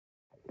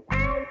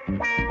It's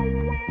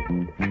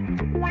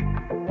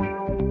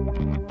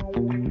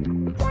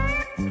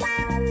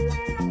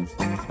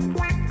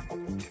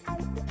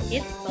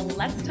the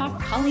Let's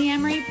Talk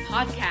Polyamory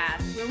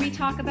podcast, where we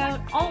talk about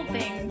all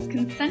things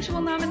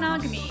consensual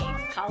non-monogamy,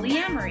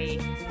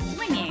 polyamory,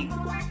 swinging,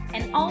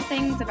 and all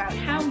things about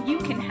how you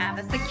can have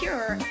a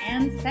secure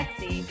and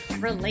sexy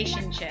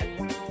relationship.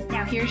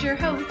 Now here's your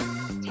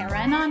hosts, Tara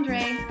and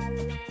Andre.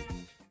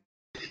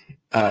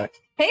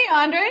 Hey,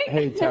 Andre.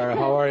 Hey, Tara.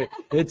 How are you?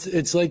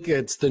 It's like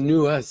it's the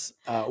new us.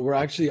 We're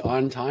actually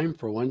on time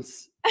for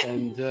once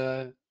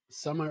and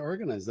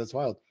semi-organized. That's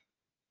wild.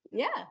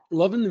 Yeah.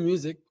 Loving the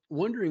music.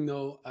 Wondering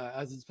though,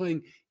 as it's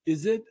playing,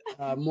 is it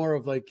more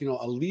of like,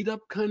 a lead up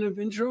kind of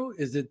intro?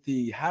 Is it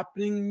the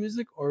happening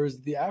music or is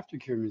it the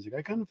aftercare music?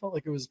 I kind of felt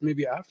like it was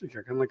maybe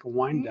aftercare, kind of like a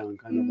wind down,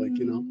 kind of like,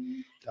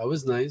 that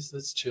was nice.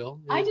 That's chill.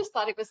 Yeah. I just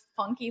thought it was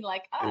funky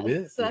like us. It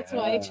is. So that's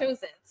why I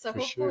chose it. So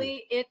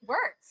hopefully it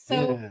works.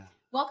 So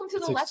welcome to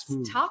the Let's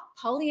Talk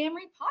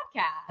Polyamory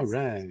podcast. All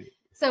right.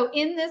 So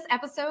in this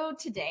episode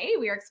today,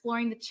 we are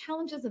exploring the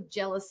challenges of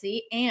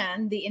jealousy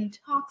and the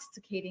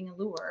intoxicating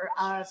allure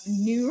of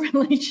new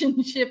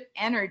relationship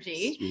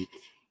energy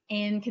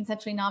in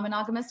consensually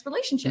non-monogamous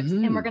relationships.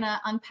 Mm-hmm. And we're going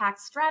to unpack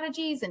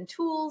strategies and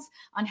tools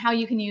on how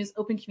you can use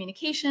open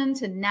communication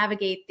to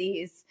navigate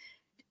these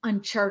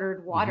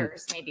uncharted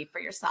waters, maybe for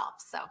yourself.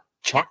 So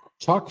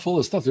chock full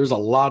of stuff. There's a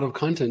lot of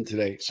content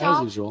today,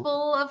 as usual.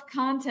 Full of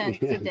content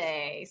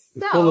today.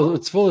 So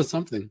it's full of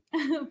something.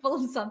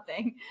 Full of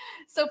something.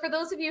 So for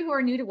those of you who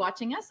are new to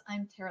watching us,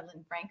 I'm Tara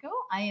Lynn Franco.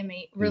 I am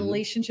a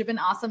relationship and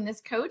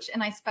awesomeness coach,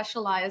 and I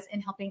specialize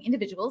in helping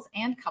individuals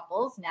and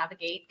couples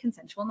navigate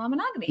consensual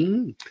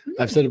non-monogamy.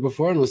 I've said it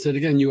before, and I'll say it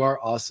again. You are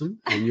awesome,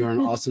 and you are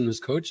an awesomeness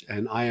coach.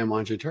 And I am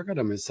Andre Turcott.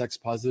 I'm a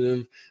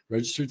sex-positive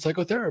registered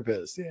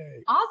psychotherapist.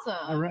 Yay. Awesome.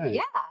 All right.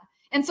 Yeah.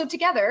 And so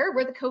together,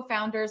 we're the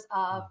co-founders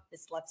of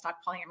this Let's Talk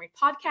Polyamory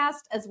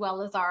podcast, as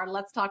well as our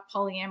Let's Talk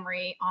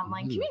Polyamory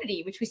online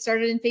community, which we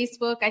started in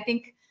Facebook, I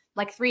think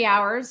like 3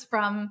 years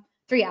from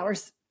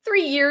the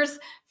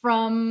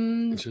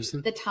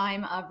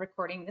time of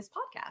recording this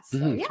podcast.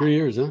 So, yeah. 3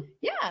 years, huh?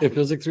 Yeah. It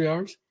feels like 3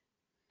 hours?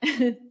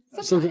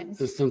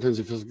 Sometimes. Sometimes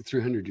it feels like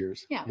 300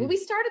 years. Yeah. Well, we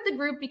started the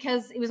group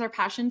because it was our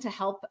passion to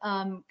help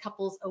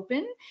couples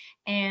open,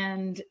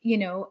 and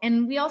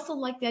and we also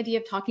like the idea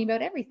of talking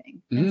about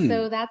everything. And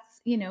so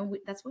that's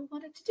that's what we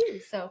wanted to do.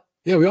 So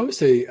yeah, we always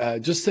say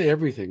just say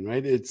everything,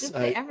 right? It's just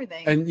say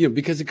everything, and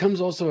because it comes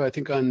also, I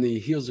think, on the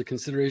heels of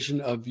consideration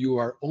of you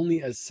are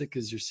only as sick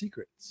as your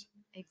secrets.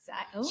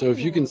 Exactly. So if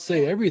you can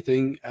say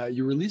everything,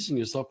 you're releasing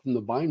yourself from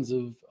the binds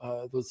of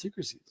those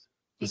secrecies,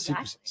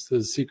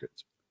 those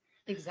secrets.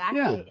 Exactly.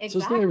 Yeah, exactly. So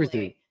say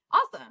everything.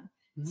 Awesome.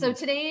 So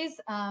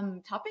today's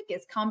topic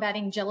is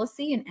combating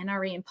jealousy and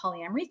NRE and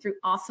polyamory through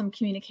awesome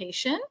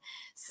communication.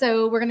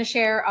 So we're going to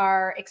share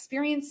our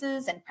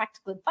experiences and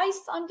practical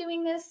advice on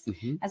doing this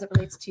as it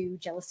relates to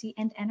jealousy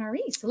and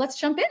NRE. So let's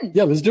jump in.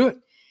 Yeah, let's do it.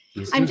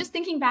 I'm just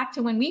thinking back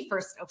to when we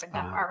first opened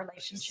up our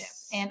relationship,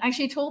 and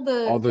actually told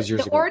the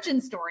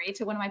origin story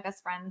to one of my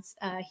best friends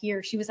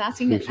here. She was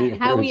asking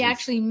how we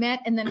actually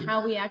met and then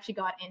how we actually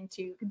got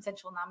into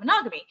consensual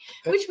non-monogamy,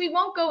 which we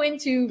won't go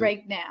into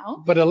right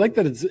now. But I like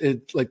that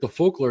it's like the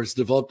folklore has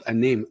developed a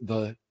name,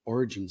 the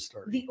origin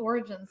story. The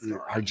origin story.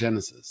 Our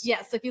genesis.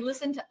 Yes. So if you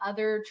listen to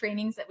other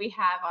trainings that we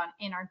have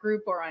in our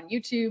group or on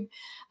YouTube,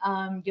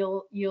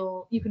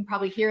 you can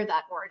probably hear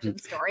that origin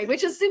story,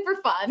 which is super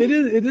fun. It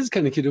is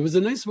kind of cute. It was a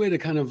nice way to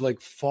kind of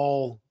like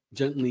fall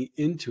gently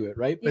into it,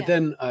 right? But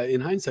then in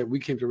hindsight,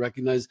 we came to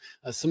recognize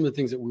some of the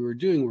things that we were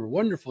doing were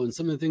wonderful, and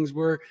some of the things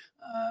were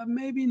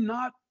maybe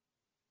not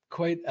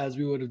quite as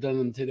we would have done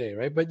them today,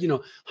 right? But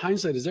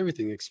hindsight is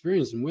everything.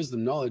 Experience and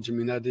wisdom, knowledge. I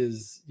mean, that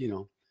is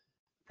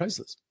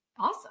priceless.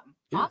 Awesome.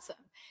 Yeah. Awesome.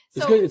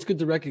 So it's good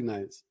to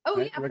recognize. Oh,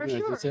 right? yeah,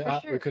 recognize for sure.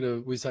 For sure.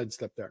 We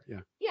sidestepped there. Yeah.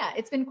 Yeah,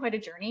 it's been quite a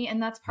journey, and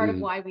that's part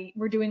of why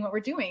we're doing what we're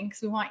doing,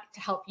 because we want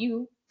to help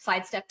you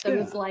sidestep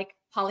those like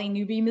poly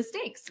newbie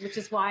mistakes, which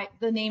is why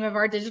the name of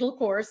our digital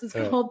course is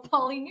called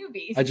Poly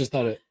Newbies. I just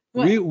thought it.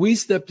 We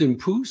stepped in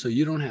poo, so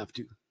you don't have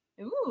to.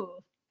 Ooh,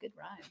 good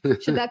rhyme.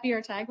 Should that be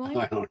our tagline?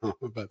 I don't know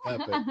about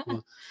that,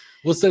 but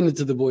we'll send it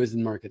to the boys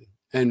in marketing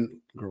and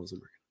girls in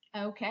marketing.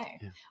 Okay.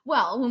 Yeah.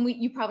 Well,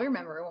 you probably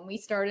remember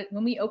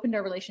when we opened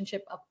our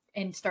relationship up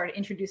and started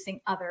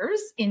introducing others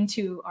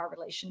into our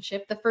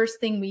relationship, the first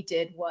thing we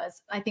did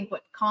was, I think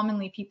what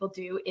commonly people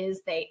do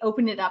is they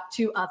open it up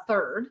to a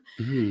third.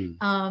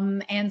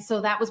 And so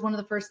that was one of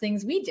the first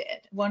things we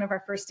did, one of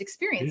our first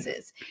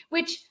experiences,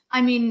 which,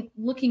 I mean,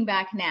 looking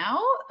back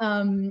now,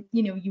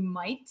 you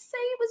might say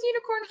it was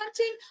unicorn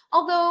hunting,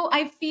 although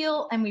I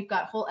feel, and we've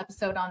got a whole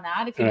episode on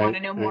that if you want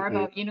to know more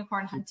about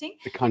unicorn hunting.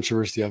 The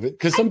controversy of it.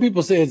 Because some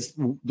people say it's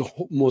the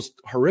most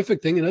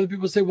horrific thing, and other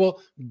people say, well,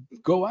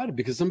 go at it,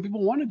 because some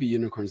people want to be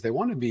unicorns. They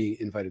want to be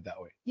invited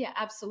that way. Yeah,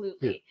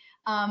 absolutely.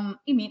 I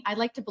mean, I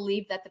like to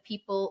believe that the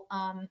people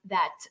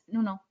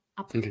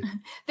Okay.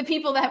 the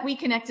people that we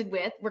connected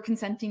with were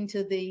consenting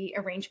to the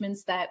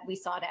arrangements that we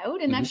sought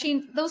out. And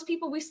actually, those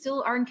people, we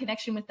still are in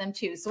connection with them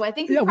too. So I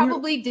think we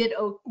probably did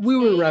okay. We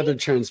were rather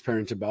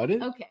transparent about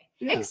it. Okay.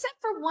 Yeah. Except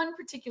for one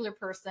particular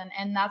person.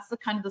 And that's the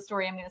kind of the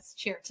story I'm going to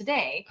share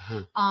today.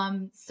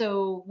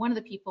 So one of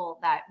the people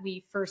that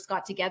we first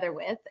got together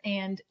with,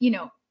 and, you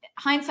know,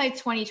 hindsight's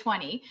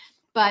 2020.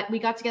 But we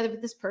got together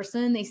with this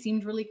person. They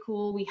seemed really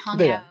cool. We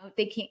hung out.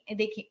 They came.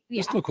 Yeah,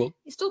 they're still cool.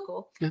 It's still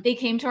cool. Yeah. They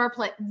came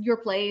to your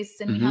place,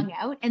 and we hung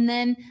out. And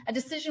then a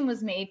decision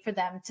was made for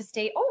them to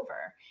stay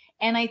over.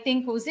 And I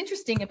think what was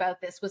interesting about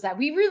this was that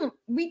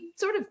we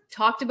sort of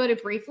talked about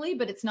it briefly,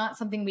 but it's not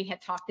something we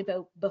had talked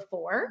about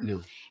before.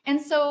 No.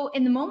 And so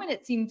in the moment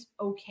it seemed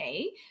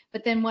okay.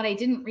 But then what I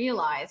didn't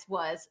realize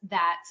was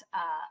that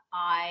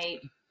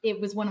it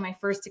was one of my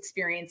first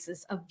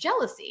experiences of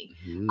jealousy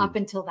up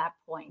until that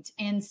point.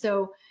 And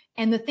so,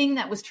 and the thing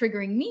that was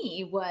triggering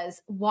me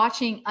was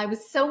watching, I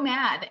was so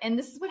mad. And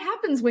this is what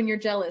happens when you're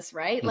jealous,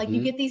 right? Like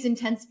you get these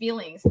intense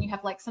feelings and you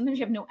have like, sometimes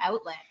you have no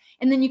outlet.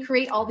 And then you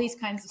create all these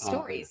kinds of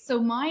stories.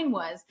 So mine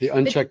was the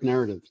unchecked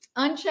narrative.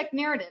 Unchecked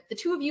narrative. The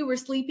two of you were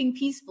sleeping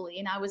peacefully.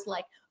 And I was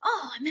like,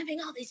 oh, I'm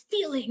having all these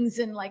feelings.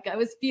 And like, I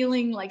was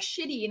feeling like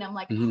shitty. And I'm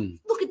like,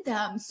 look at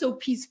them, so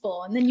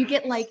peaceful. And then you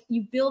get like,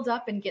 you build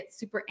up and get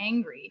super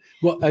angry.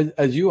 Well,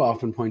 as you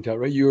often point out,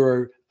 right, you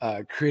are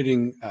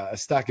creating a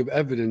stack of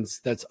evidence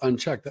that's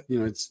unchecked. You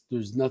know,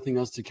 there's nothing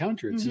else to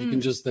counter it. So you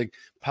can just like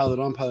pile it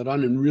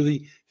on and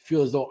really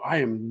feel as though I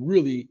am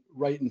really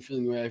right in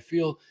feeling the way I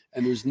feel,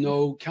 and there's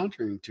no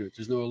countering to it.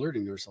 There's no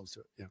alerting ourselves to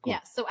it.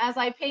 Yeah. So as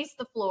I paced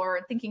the floor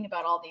thinking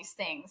about all these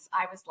things,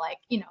 I was like,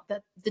 you know,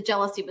 the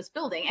jealousy was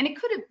building, and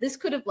this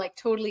could have like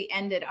totally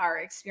ended our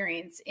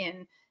experience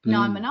in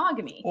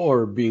non-monogamy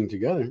or being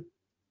together.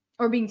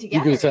 You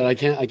could have said, I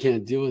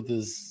can't deal with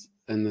this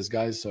and this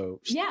guy. So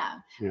yeah.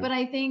 But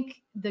I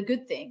think the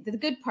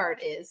good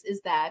part is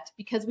that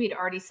because we had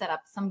already set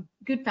up some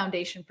good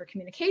foundation for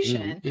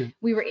communication,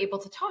 we were able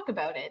to talk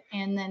about it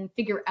and then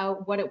figure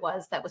out what it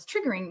was that was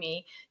triggering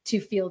me to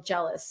feel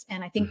jealous.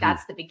 And I think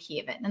that's the big key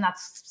of it. And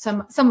that's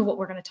some of what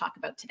we're going to talk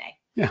about today.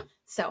 Yeah.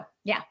 So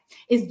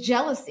is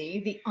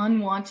jealousy the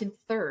unwanted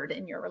third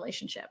in your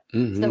relationship?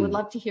 So I would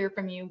love to hear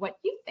from you what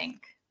you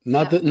think.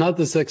 Not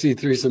the sexy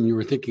threesome you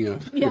were thinking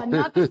of. Yeah,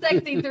 not the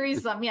sexy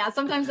threesome. Yeah,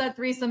 sometimes that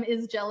threesome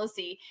is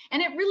jealousy,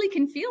 and it really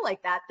can feel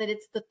like that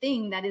it's the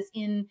thing that is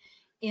in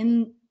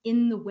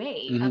the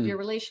way of your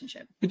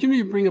relationship. But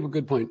you bring up a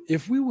good point.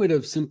 If we would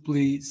have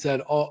simply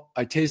said, "Oh,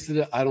 I tasted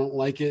it, I don't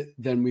like it,"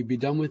 then we'd be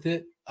done with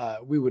it.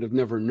 We would have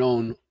never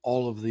known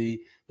all of the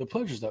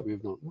pleasures that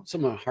we've known,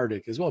 some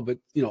heartache as well. But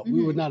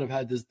we would not have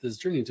had this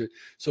journey into it.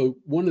 So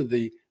one of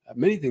the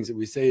many things that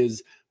we say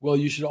is, well,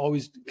 you should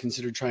always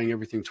consider trying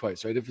everything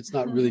twice, right? If it's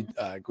not really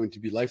going to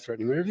be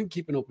life-threatening or everything,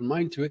 keep an open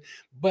mind to it.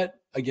 But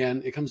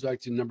again, it comes back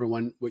to number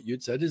one, what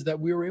you'd said is that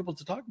we were able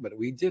to talk about it.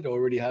 We did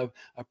already have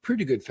a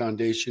pretty good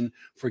foundation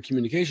for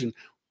communication.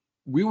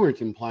 We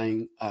weren't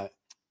employing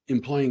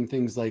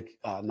things like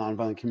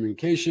nonviolent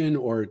communication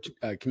or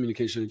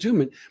communication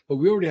attunement, but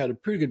we already had a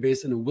pretty good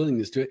base and a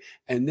willingness to it.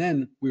 And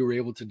then we were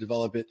able to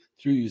develop it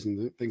through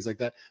using things like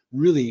that,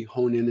 really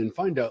hone in and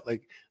find out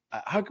like,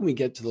 how can we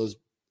get to those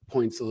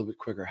points a little bit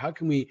quicker? How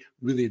can we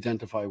really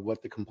identify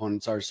what the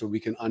components are so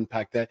we can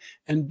unpack that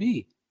and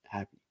be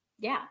happy?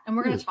 Yeah. And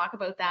we're going to talk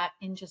about that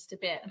in just a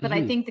bit. But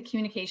I think the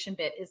communication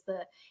bit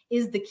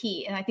is the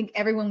key. And I think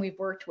everyone we've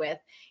worked with,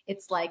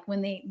 it's like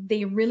when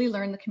they really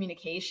learn the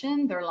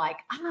communication, they're like,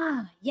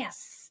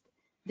 yes,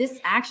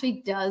 this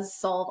actually does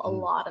solve a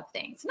lot of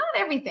things. Not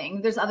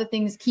everything. There's other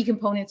things, key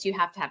components you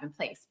have to have in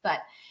place,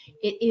 but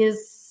it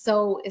is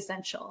so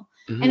essential.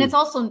 And it's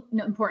also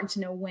important to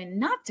know when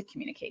not to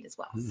communicate as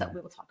well. So we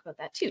will talk about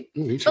that too.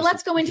 But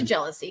let's go into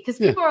jealousy, because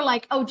people are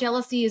like, oh,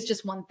 jealousy is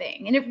just one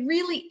thing. And it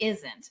really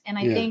isn't. And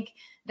I think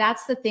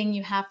that's the thing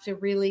you have to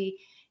really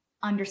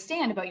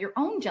understand about your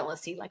own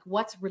jealousy, like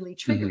what's really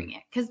triggering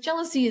it. Because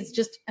jealousy is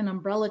just an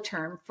umbrella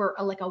term for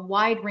a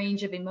wide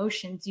range of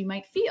emotions you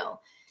might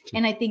feel.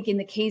 And I think in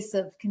the case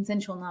of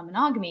consensual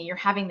non-monogamy, you're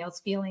having those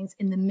feelings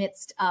in the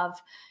midst of,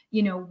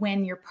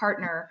 when your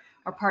partner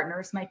or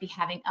partners might be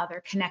having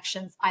other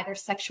connections, either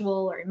sexual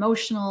or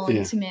emotional,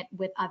 intimate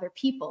with other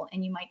people,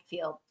 and you might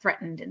feel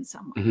threatened in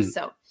some way.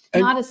 So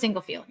not a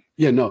single feeling.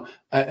 Yeah, no,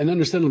 and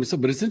understandably so.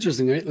 But it's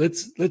interesting, right?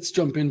 Let's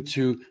jump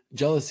into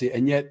jealousy,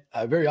 and yet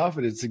very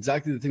often it's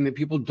exactly the thing that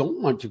people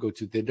don't want to go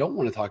to. They don't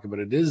want to talk about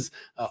it. It is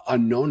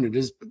unknown. It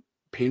is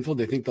painful.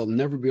 They think they'll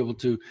never be able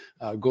to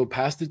go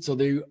past it. So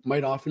they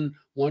might often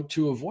want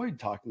to avoid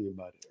talking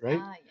about it,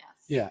 right? Yes.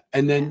 Yeah.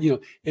 And then,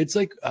 it's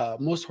like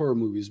most horror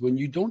movies, when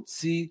you don't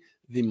see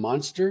the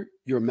monster,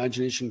 your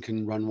imagination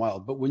can run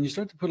wild. But when you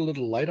start to put a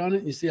little light on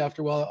it, you see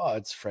after a while, oh,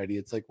 it's Freddy.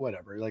 It's like,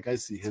 whatever. Like, I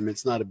see him.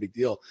 It's not a big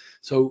deal.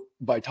 So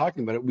by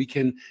talking about it, we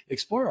can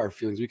explore our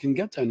feelings. We can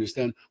get to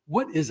understand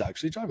what is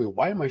actually driving it.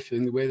 Why am I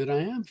feeling the way that I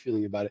am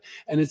feeling about it?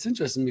 And it's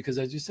interesting because,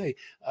 as you say,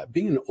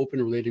 being in an open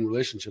relating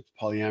relationship,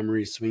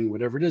 polyamory, swinging,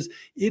 whatever it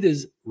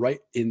is right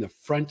in the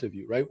front of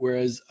you, right?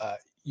 Whereas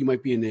you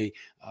might be in a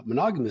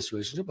monogamous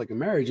relationship, like a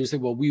marriage, and you say,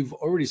 well, we've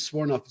already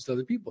sworn off to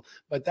other people.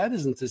 But that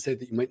isn't to say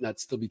that you might not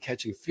still be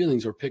catching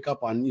feelings or pick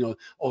up on,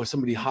 oh,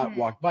 somebody hot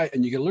walked by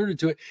and you get alerted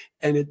to it.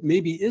 And it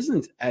maybe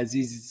isn't as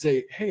easy to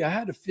say, hey, I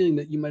had a feeling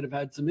that you might have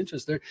had some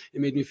interest there.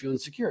 It made me feel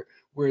insecure.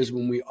 Whereas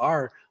when we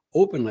are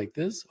open like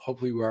this,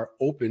 hopefully we are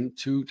open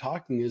to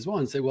talking as well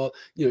and say, well,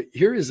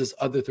 here is this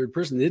other third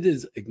person. It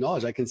is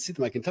acknowledged. I can see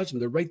them. I can touch them.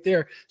 They're right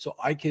there. So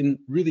I can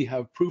really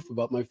have proof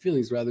about my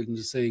feelings rather than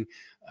just saying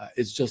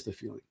it's just a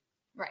feeling.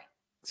 Right.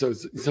 So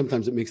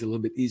sometimes it makes it a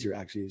little bit easier,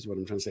 actually, is what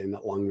I'm trying to say in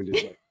that long-winded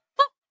way.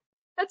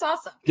 That's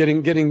awesome.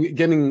 Getting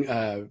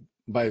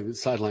by the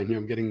sideline here,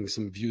 I'm getting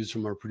some views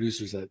from our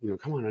producers that,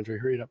 come on, Andre,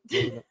 hurry it up.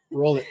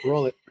 Roll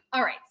it.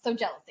 All right. So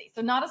jealousy.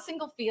 So not a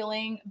single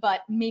feeling,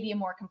 but maybe a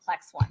more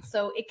complex one.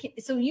 So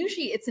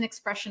usually it's an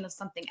expression of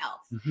something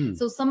else. Mm-hmm.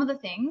 So some of the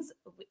things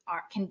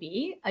can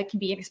be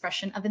an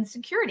expression of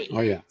insecurity.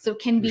 Oh yeah. So it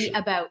can be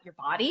about your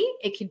body.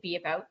 It could be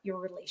about your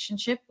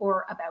relationship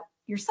or about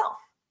yourself.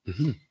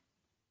 Mm-hmm.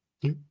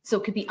 Yeah. So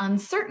it could be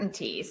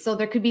uncertainty. So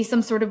there could be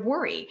some sort of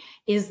worry.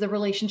 Is the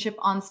relationship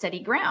on steady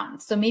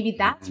ground? So maybe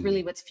that's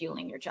really what's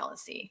fueling your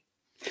jealousy.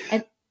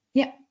 And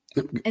yeah.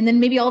 And then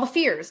maybe all the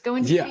fears, go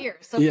into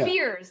fears. So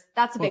fears,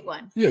 that's a big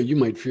one. Yeah, you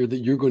might fear that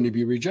you're going to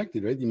be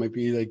rejected, right? You might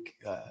be like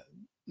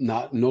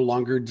no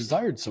longer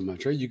desired so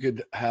much, right? You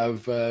could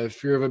have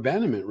fear of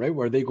abandonment, right?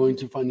 Where are they going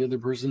to find the other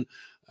person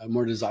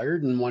more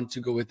desired and want to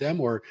go with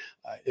them? Or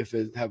if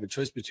they have a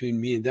choice between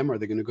me and them, are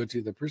they going to go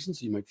to the other person?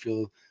 So you might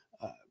feel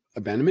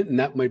abandonment, and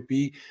that might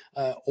be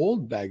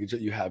old baggage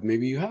that you have.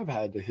 Maybe you have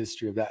had a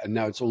history of that, and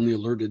now it's only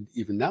alerted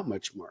even that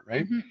much more,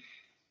 right? Mm-hmm.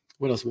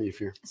 What else might you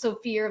fear? So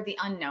fear of the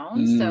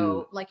unknown.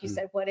 So like you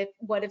said, what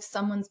if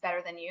someone's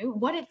better than you?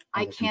 What if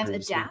I can't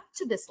adapt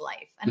to this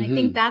life? And I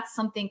think that's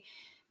something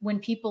when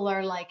people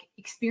are like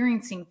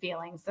experiencing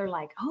feelings, they're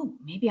like, oh,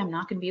 maybe I'm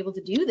not going to be able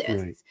to do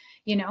this, right.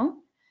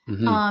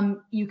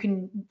 You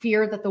can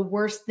fear that the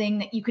worst thing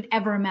that you could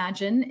ever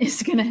imagine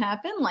is going to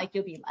happen, like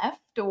you'll be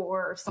left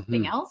or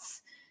something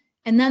else.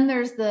 And then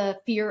there's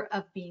the fear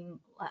of being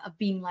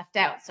left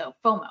out. So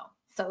FOMO.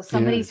 So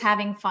somebody's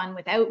having fun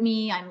without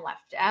me, I'm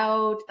left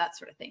out, that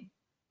sort of thing.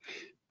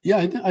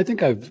 Yeah, I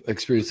think I've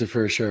experienced a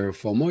fair share of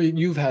FOMO.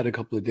 You've had a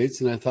couple of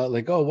dates, and I thought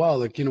like, oh, wow,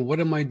 like,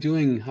 what am I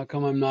doing? How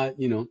come I'm not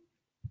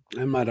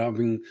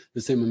having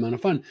the same amount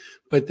of fun?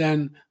 But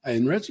then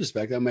in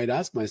retrospect, I might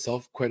ask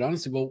myself quite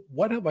honestly, well,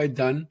 what have I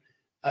done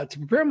to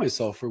prepare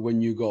myself for when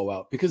you go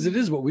out? Because it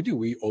is what we do.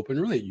 We open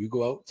relate. You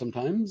go out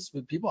sometimes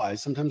with people. I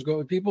sometimes go out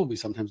with people. We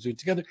sometimes do it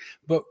together.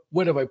 But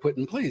what have I put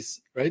in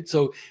place, right?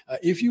 So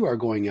if you are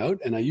going out,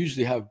 and I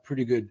usually have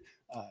pretty good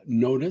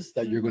notice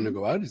that you're going to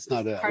go out, it's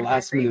not a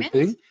last minute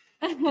thing,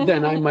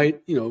 then I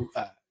might,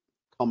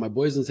 call my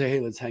boys and say, hey,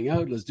 let's hang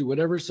out. Let's do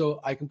whatever.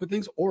 So I can put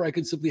things, or I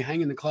could simply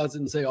hang in the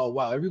closet and say, oh,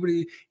 wow,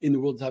 everybody in the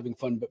world is having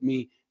fun but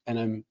me. And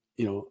I'm,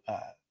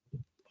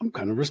 I'm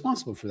kind of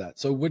responsible for that.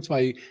 So what's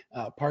my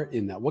part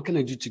in that? What can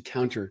I do to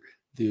counter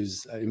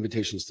these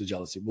invitations to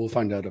jealousy? We'll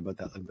find out about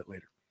that a little bit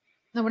later.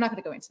 No, we're not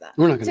going to go into that.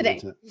 We're not going today.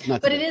 to go into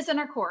that. But it is in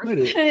our course,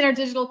 in our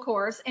digital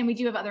course. And we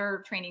do have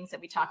other trainings that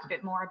we talk a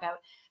bit more about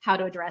how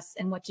to address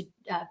and what to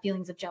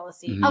feelings of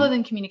jealousy, other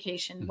than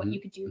communication, what you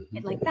could do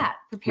like that.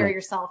 Prepare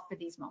yourself for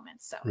these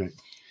moments. So. Right.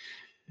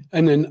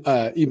 And then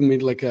even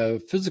maybe like a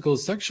physical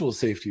sexual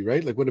safety,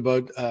 right? Like what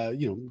about,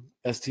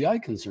 STI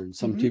concerns?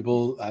 Some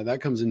people, that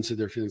comes into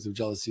their feelings of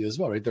jealousy as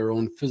well, right? Their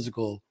own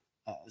physical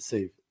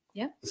safety.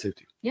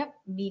 Yep.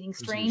 Meeting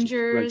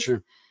strangers. Right,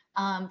 sure.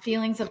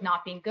 Feelings of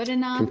not being good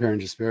enough. Compare and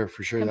despair,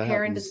 for sure.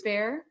 Compare and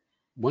despair.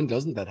 When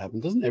doesn't that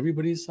happen? Doesn't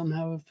everybody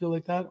somehow feel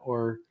like that?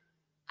 Or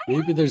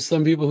maybe there's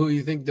some people who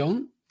you think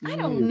don't? I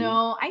don't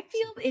know. I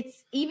feel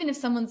it's, even if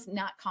someone's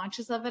not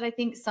conscious of it, I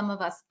think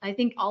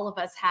all of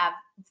us have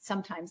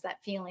sometimes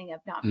that feeling of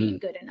not being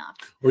good enough.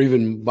 Or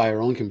even by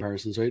our own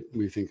comparisons, right?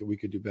 We think that we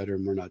could do better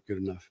and we're not good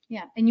enough.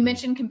 Yeah. And you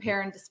mentioned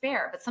compare and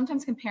despair, but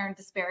sometimes compare and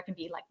despair can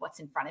be like what's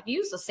in front of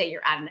you. So say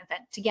you're at an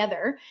event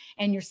together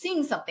and you're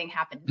seeing something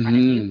happen in front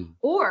of you,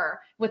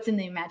 or what's in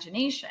the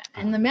imagination.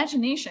 And the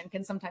imagination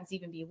can sometimes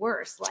even be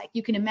worse. Like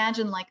you can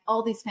imagine like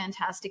all these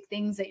fantastic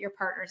things that your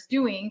partner's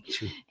doing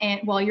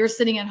and while you're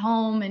sitting at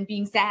home and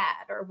being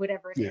sad or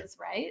whatever it is,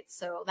 right?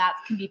 So that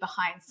can be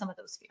behind some of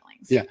those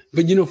feelings. Yeah.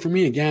 But for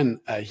me, again,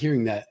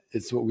 hearing that,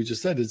 it's what we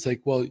just said. It's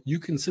like, well, you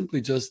can simply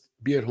just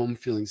be at home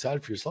feeling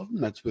sad for yourself,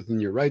 and that's within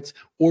your rights,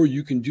 or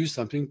you can do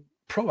something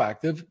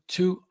proactive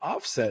to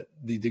offset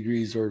the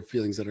degrees or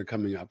feelings that are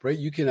coming up, right?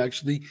 You can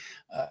actually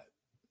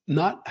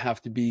not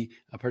have to be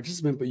a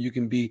participant, but you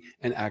can be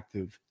an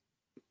active,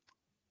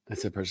 I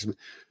said participant.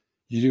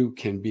 You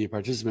can be a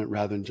participant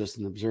rather than just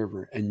an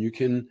observer, and you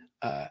can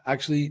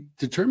actually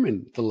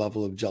determine the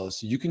level of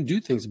jealousy. You can do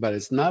things about it.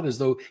 It's not as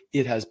though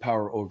it has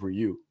power over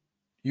you.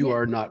 You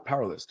are not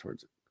powerless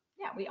towards it.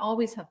 Yeah, we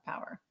always have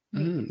power.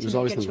 There's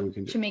always something we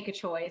can do. To make a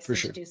choice for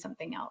sure. to do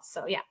something else.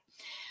 So yeah.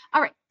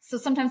 All right. So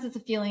sometimes it's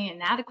a feeling of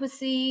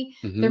inadequacy.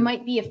 There Mm-hmm.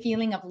 might be a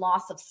feeling of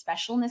loss of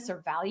specialness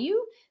or value.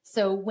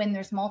 So when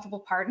there's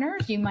multiple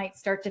partners, you might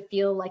start to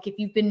feel like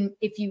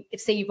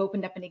if say you've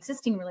opened up an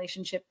existing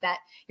relationship, that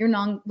you're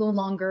no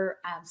longer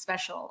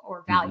special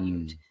or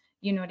valued. Mm-hmm.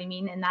 You know what I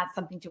mean? And that's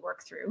something to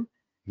work through.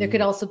 There could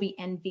Yeah. also be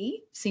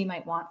envy. So you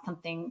might want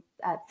something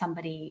that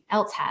somebody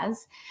else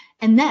has.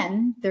 And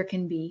then there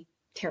can be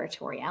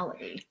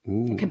territoriality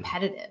and Ooh.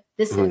 competitive.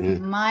 This Oh, is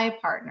yeah. my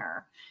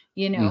partner,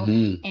 you know,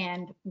 Mm-hmm.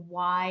 and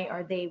why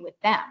are they with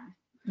them,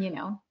 you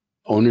know?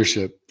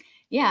 Ownership.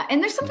 Yeah.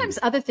 And there's Mm-hmm. sometimes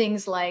other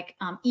things like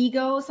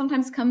ego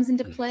sometimes comes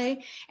into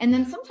play. And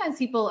then sometimes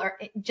people are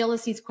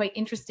jealousy is quite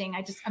interesting.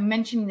 I'm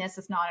mentioning this,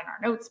 it's not in our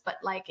notes, but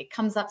like it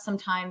comes up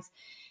sometimes.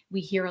 We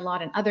hear a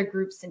lot in other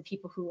groups and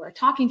people who are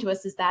talking to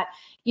us is that,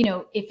 you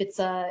know, if it's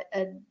a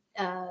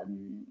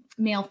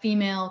male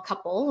female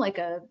couple, like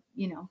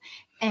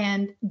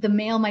and the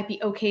male might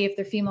be okay if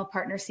their female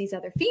partner sees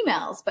other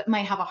females, but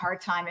might have a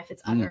hard time if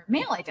it's other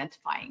male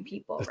identifying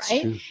people, That's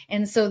right? true.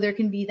 And so there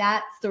can be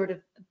that sort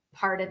of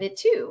part of it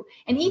too.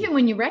 And even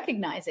when you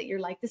recognize it, you're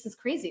like, this is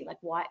crazy. Like,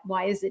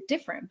 why is it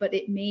different? But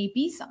it may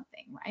be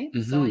something, right?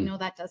 So I know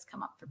that does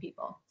come up for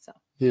people. So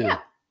Yeah.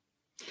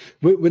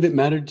 Would it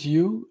matter to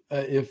you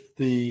if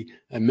the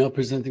male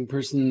presenting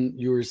person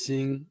you were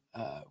seeing,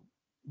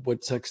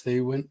 what sex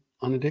they went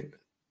on a date with?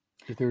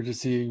 If they were to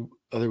see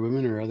other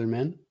women or other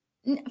men?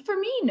 For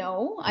me,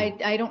 no,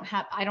 I don't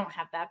have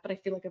that, but I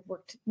feel like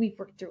we've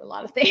worked through a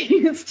lot of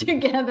things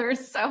together,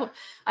 so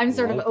I'm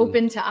sort of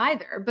open to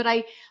either. But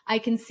I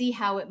can see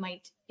how it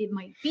might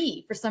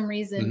be for some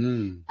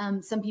reason.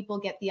 Some people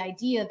get the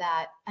idea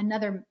that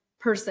another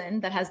person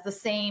that has the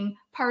same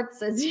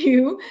parts as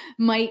you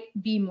might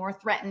be more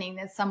threatening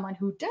than someone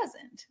who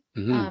doesn't.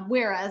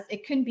 Whereas they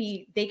can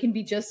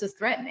be just as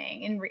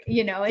threatening, and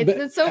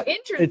it's so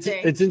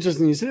interesting. It's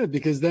interesting you say that,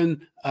 because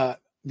then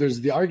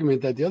there's the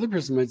argument that the other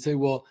person might say,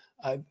 well,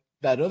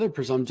 that other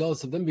person, I'm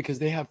jealous of them because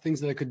they have things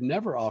that I could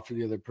never offer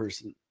the other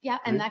person. Yeah,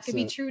 and that could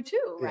be true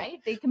too, right? Yeah.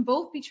 They can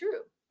both be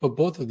true. But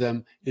both of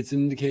them, it's an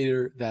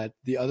indicator that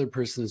the other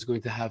person is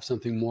going to have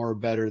something more or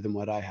better than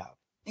what I have.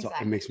 Exactly.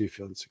 So it makes me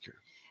feel insecure.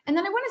 And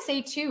then I want to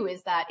say too,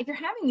 is that if you're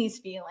having these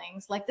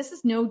feelings, like, this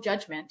is no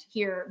judgment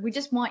here. We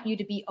just want you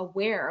to be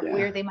aware of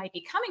where they might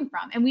be coming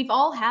from. And we've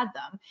all had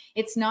them.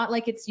 It's not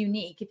like it's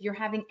unique. If you're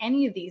having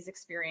any of these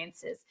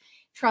experiences,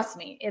 trust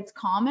me, it's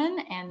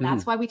common. And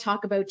that's why we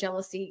talk about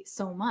jealousy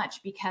so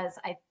much, because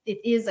it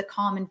is a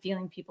common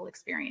feeling people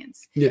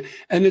experience. Yeah.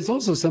 And it's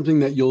also something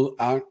that you'll,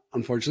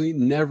 unfortunately,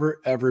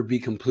 never, ever be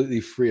completely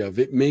free of.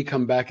 It may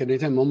come back at any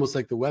time, almost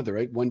like the weather,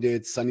 right? One day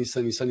it's sunny,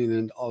 sunny, sunny, and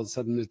then all of a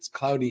sudden it's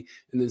cloudy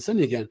and then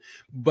sunny again.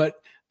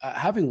 But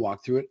having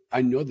walked through it,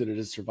 I know that it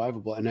is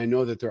survivable. And I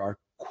know that there are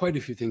quite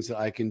a few things that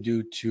I can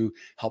do to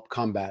help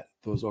combat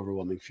those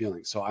overwhelming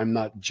feelings. So I'm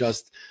not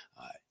just,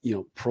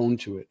 prone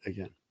to it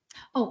again.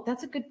 Oh,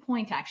 that's a good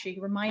point, actually.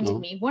 You reminded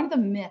me. One of the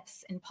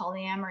myths in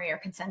polyamory or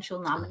consensual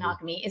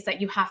non-monogamy is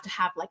that you have to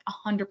have like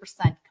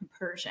 100%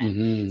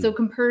 compersion. So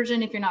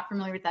compersion, if you're not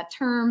familiar with that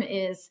term,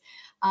 is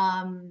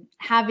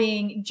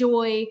having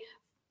joy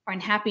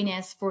and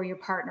happiness for your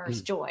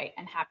partner's joy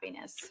and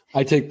happiness.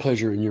 I take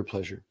pleasure in your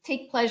pleasure.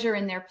 Take pleasure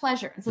in their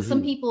pleasure. And so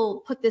some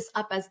people put this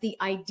up as the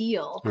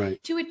ideal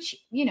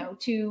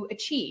to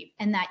achieve,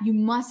 and that you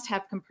must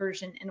have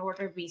compersion in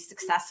order to be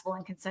successful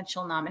in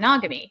consensual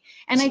non-monogamy.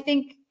 And I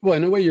think, well,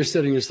 in a way, you're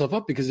setting yourself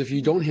up, because if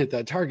you don't hit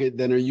that target,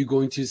 then are you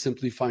going to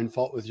simply find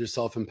fault with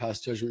yourself and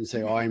pass judgment and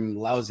say, oh, I'm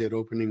lousy at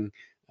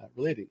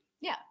relating?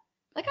 Yeah.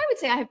 Like, I would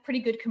say I have pretty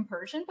good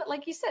compersion, but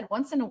like you said,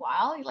 once in a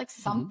while, you like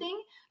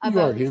something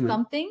about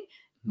something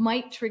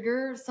might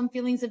trigger some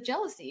feelings of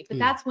jealousy. But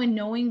that's when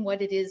knowing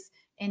what it is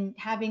and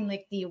having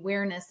like the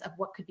awareness of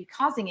what could be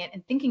causing it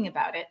and thinking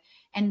about it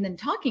and then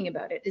talking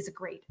about it is a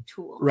great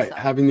tool. Right. So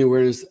having the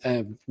awareness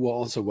of, well,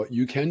 also what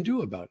you can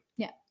do about it.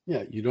 Yeah.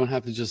 Yeah. You don't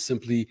have to just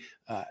simply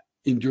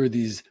endure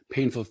these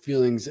painful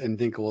feelings and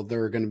think, well,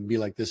 they're going to be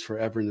like this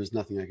forever and there's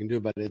nothing I can do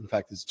about it. In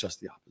fact, it's just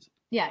the opposite.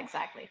 Yeah,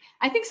 exactly.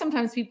 I think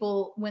sometimes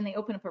people, when they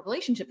open up a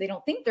relationship, they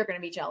don't think they're going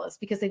to be jealous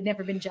because they've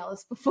never been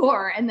jealous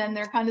before. And then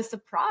they're kind of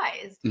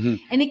surprised.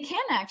 And it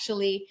can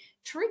actually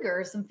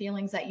trigger some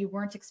feelings that you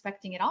weren't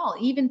expecting at all.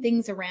 Even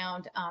things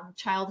around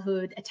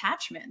childhood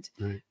attachment,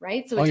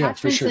 right? So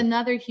attachment's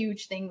another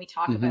huge thing we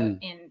talk about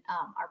in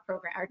our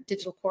program, our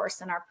digital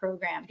course and our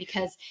program,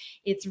 because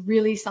it's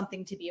really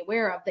something to be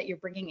aware of that you're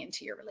bringing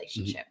into your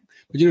relationship.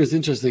 But it's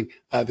interesting,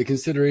 the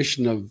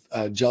consideration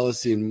of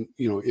jealousy, and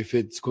if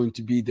it's going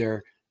to be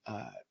there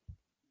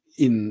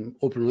in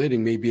open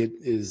relating, maybe it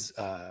is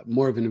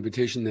more of an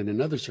invitation than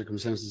in other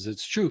circumstances.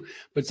 It's true.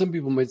 But some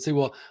people might say,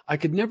 well, I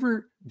could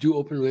never do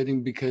open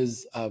relating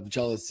because of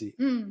jealousy.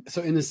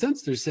 So in a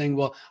sense, they're saying,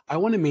 well, I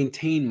want to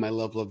maintain my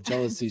level of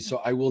jealousy,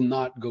 so I will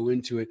not go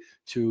into it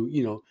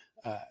to,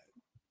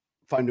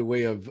 find a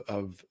way of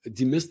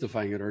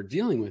demystifying it or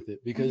dealing with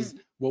it. Because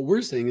what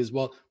we're saying is,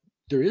 well,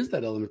 there is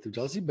that element of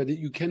jealousy, but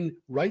you can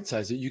right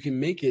size it. You can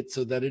make it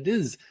so that it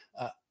is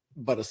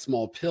but a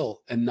small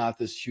pill and not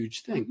this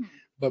huge thing.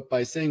 But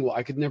by saying, well,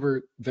 I could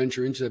never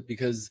venture into it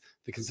because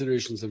the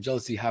considerations of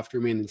jealousy have to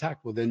remain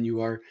intact, well, then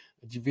you are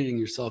defeating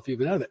yourself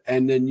even out of it.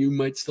 And then you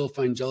might still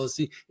find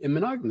jealousy in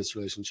monogamous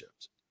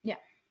relationships. Yeah.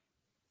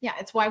 Yeah,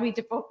 it's why we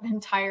devote an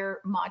entire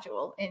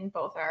module in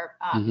both our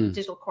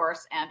digital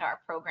course and our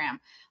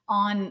program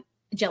on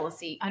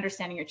jealousy,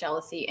 understanding your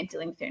jealousy and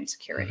dealing with your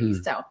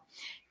insecurities. So,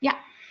 yeah.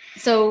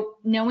 So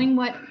knowing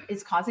what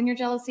is causing your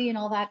jealousy and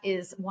all that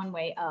is one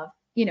way of,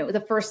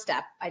 the first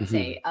step, I'd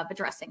say, of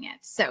addressing it.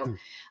 So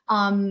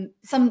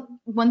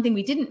one thing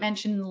we didn't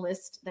mention in the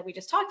list that we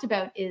just talked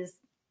about is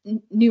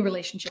new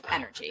relationship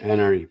energy.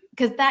 NRE.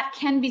 Because that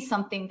can be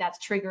something that's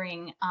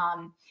triggering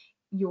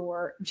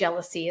your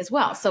jealousy as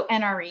well. So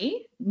NRE,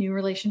 new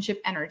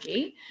relationship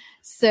energy.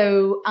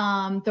 So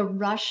the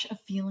rush of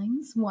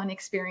feelings one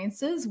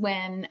experiences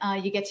when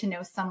you get to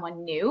know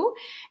someone new.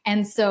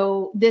 And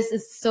so this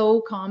is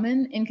so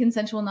common in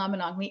consensual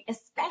non-monogamy,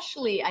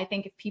 especially I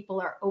think if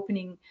people are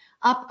opening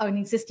up an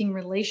existing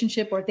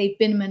relationship or they've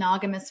been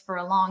monogamous for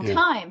a long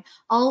time.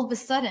 All of a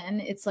sudden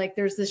it's like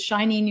there's this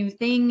shiny new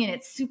thing and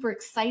it's super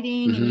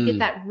exciting and you get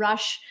that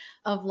rush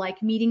of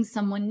like meeting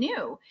someone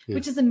new,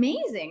 which is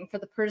amazing for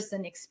the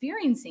person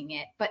experiencing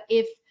it. But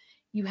if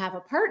you have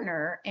a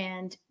partner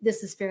and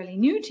this is fairly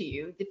new to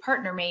you, the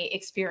partner may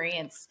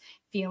experience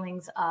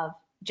feelings of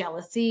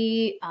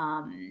jealousy,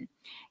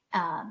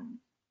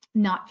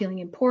 not feeling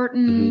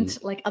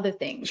important, like other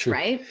things,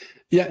 right?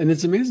 Yeah. And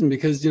it's amazing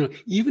because,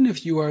 even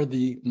if you are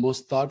the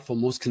most thoughtful,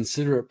 most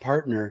considerate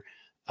partner,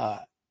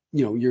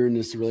 you're in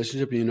this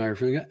relationship and you know you're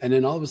feeling it. And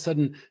then all of a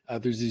sudden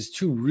there's these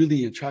two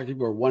really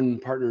attractive or one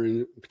partner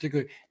in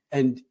particular,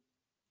 and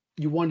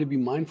you want to be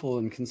mindful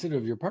and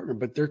considerate of your partner,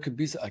 but there could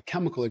be a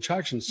chemical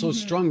attraction so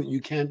strong that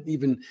you can't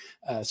even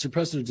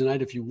suppress it or deny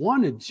it if you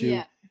wanted to.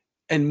 Yeah.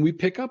 And we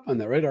pick up on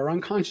that, right? Our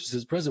unconscious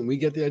is present. We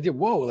get the idea,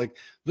 whoa, like,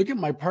 look at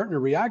my partner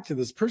react to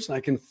this person. I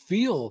can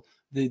feel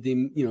the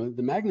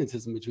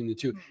magnetism between the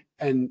two.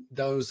 And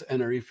those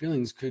NRE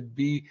feelings could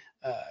be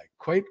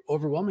quite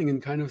overwhelming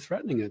and kind of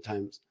threatening at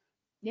times.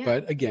 Yeah.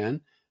 But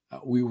again,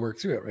 we work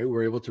through it, right?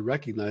 We're able to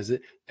recognize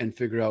it and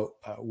figure out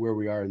where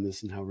we are in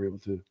this and how we're able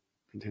to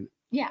contain it.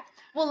 Yeah.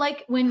 Well,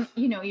 like when,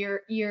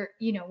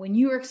 when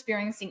you're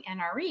experiencing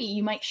NRE,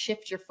 you might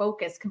shift your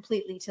focus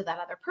completely to that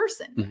other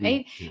person.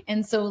 Right. Yeah.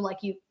 And so like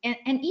and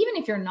even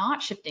if you're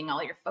not shifting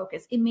all your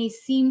focus, it may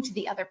seem to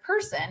the other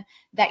person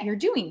that you're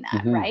doing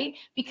that. Right.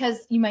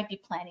 Because you might be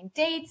planning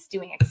dates,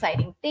 doing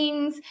exciting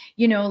things,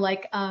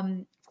 like,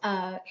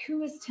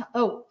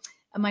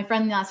 my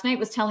friend last night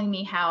was telling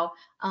me how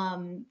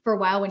for a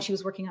while when she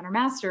was working on her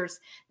master's,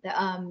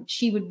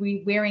 she would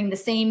be wearing the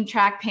same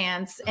track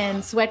pants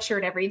and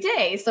sweatshirt every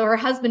day. So her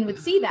husband would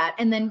see that.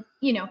 And then,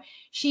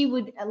 she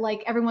would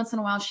like every once in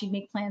a while, she'd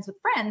make plans with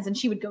friends and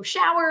she would go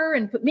shower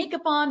and put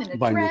makeup on and a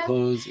dress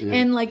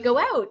and like go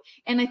out.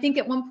 And I think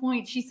at one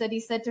point he said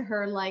to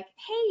her like,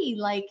 hey,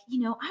 like,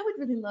 I would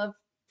really love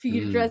for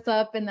you to dress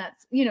up. And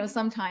that's,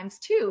 sometimes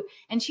too.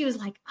 And she was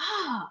like,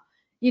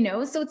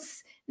 so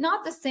it's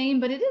not the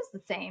same, but it is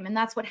the same. And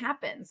that's what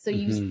happens. So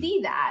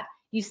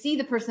you see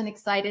the person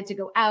excited to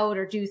go out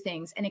or do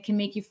things, and it can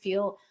make you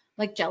feel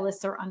like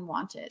jealous or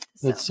unwanted.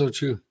 That's so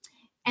true.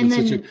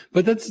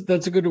 But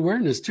that's a good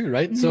awareness too,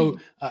 right? So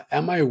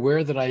am I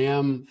aware that I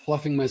am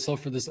fluffing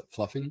myself for this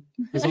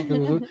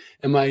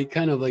am I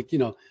kind of like,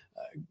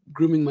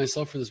 grooming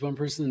myself for this one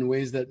person in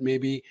ways that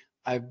maybe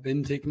I've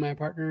been taking my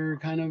partner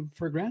kind of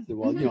for granted.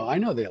 Well, I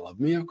know they love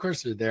me. Of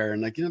course they're there.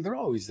 And like, they're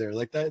always there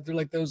like that. They're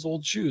like those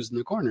old shoes in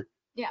the corner.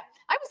 Yeah.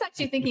 I was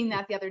actually thinking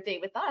that the other day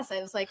with us.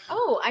 I was like,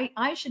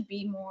 I should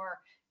be more,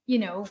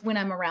 when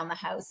I'm around the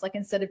house, like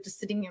instead of just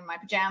sitting in my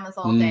pajamas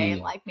all day,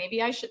 like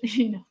maybe I should,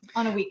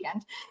 on a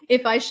weekend,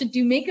 if I should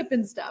do makeup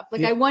and stuff.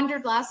 Like I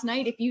wondered last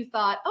night if you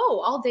thought,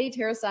 all day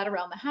Tara sat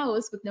around the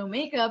house with no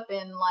makeup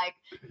and like,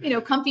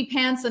 comfy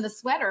pants and a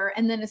sweater.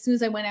 And then as soon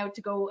as I went out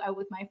to go out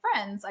with my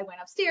friends, I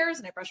went upstairs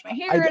and I brushed my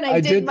hair and I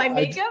did my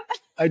makeup.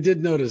 I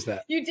did notice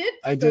that. You did?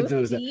 I did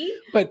notice that.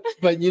 But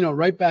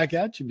right back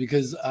at you,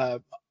 because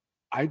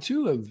I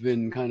too have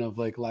been kind of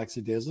like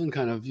lackadaisical and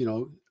kind of,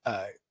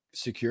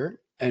 secure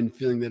and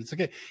feeling that it's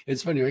okay.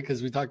 It's funny, right?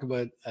 Because we talk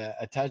about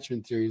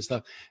attachment theory and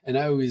stuff. And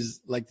I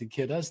always like to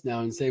kid us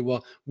now and say,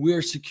 well,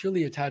 we're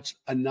securely attached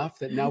enough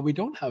that now we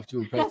don't have to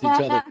impress each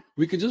other.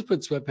 We could just put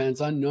sweatpants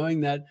on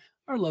knowing that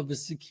our love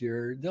is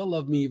secure. They'll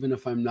love me even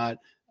if I'm not,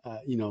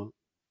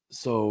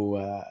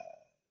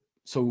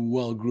 so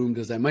well groomed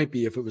as I might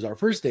be if it was our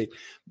first date.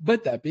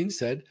 But that being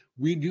said,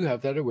 we do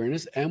have that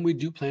awareness and we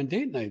do plan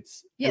date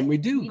nights. Yes, and we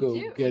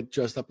do get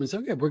dressed up and say,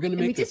 okay, we're going to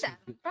make this. We did that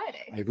on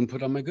Friday. I even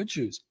put on my good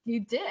shoes.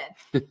 You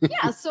did.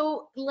 Yeah.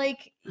 So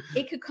like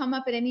it could come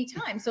up at any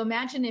time. So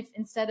imagine if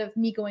instead of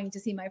me going to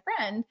see my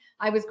friend,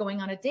 I was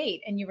going on a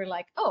date and you were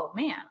like, oh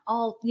man,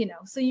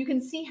 so you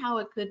can see how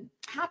it could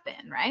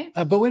happen. Right.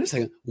 But wait a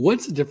second.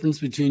 What's the difference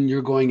between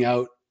you're going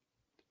out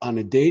on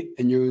a date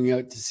and you're going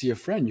out to see a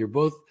friend? You're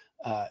both,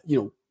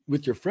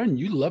 with your friend,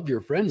 you love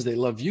your friends. They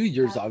love you.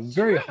 There's a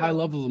very high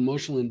level of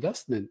emotional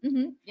investment.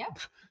 Yeah.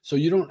 So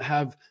you don't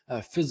have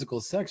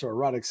physical sex or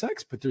erotic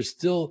sex, but there's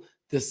still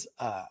this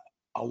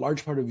a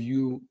large part of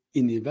you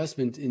in the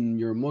investment in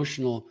your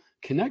emotional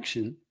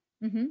connection.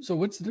 So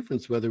what's the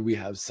difference whether we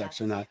have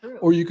sex or not? True.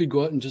 Or you could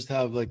go out and just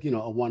have like,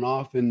 a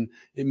one-off and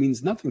it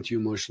means nothing to you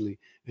emotionally.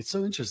 It's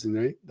so interesting,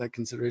 right? That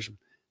consideration.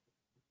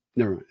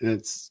 Never mind.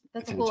 That's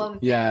a whole other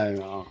thing.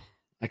 Yeah,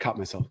 I caught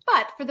myself.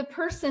 But for the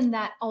person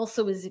that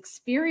also is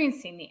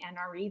experiencing the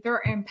NRE, there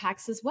are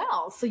impacts as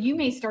well. So you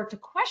may start to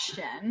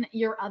question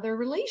your other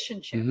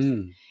relationships.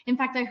 In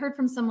fact, I heard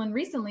from someone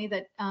recently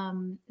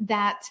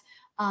that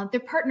their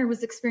partner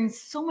was experiencing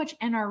so much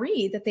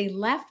NRE that they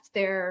left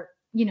their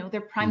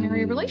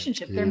primary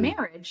relationship, their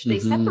marriage. They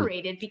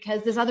separated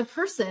because this other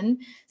person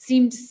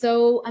seemed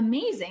so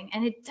amazing.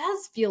 And it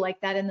does feel like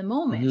that in the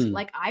moment.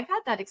 Like I've had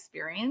that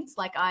experience.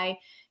 Like my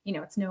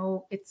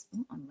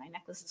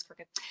necklace is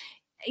crooked.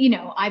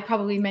 I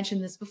probably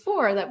mentioned this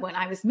before, that when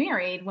I was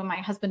married, when my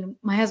husband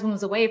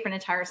was away for an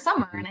entire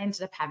summer and I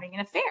ended up having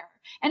an affair.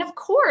 And of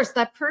course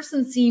that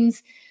person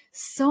seems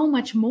so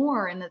much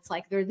more. And it's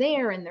like, they're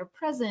there and they're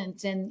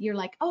present and you're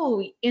like,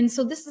 oh, and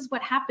so this is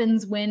what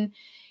happens when,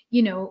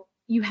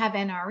 you have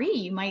NRE.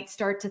 You might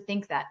start to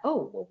think that,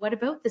 oh, well, what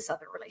about this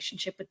other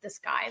relationship with this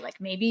guy? Like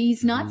maybe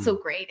he's not so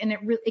great. And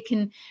it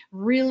can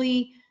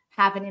really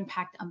have an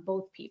impact on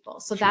both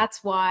people. So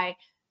that's why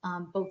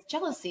both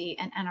jealousy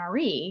and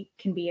NRE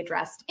can be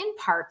addressed in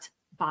part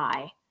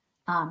by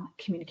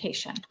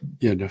communication.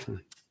 Yeah,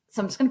 definitely.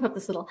 So I'm just going to put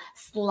this little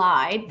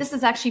slide. This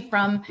is actually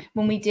from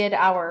when we did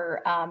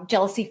our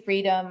Jealousy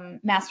Freedom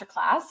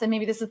Masterclass. And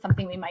maybe this is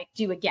something we might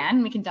do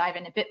again. We can dive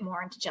in a bit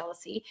more into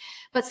jealousy.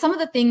 But some of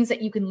the things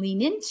that you can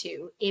lean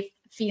into if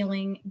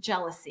feeling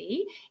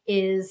jealousy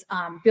is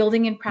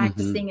building and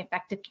practicing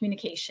effective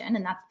communication.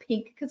 And that's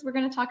pink because we're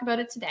going to talk about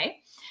it today.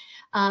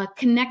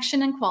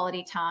 Connection and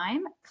quality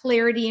time,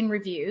 clarity in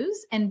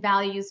reviews, and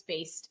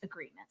values-based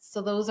agreements.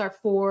 So those are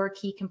 4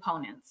 key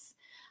components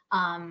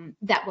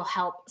that will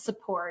help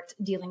support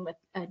dealing with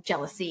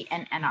jealousy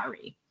and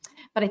NRE.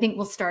 But I think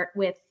we'll start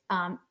with,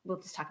 we'll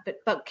just talk a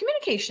bit about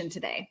communication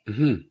today.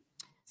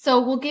 So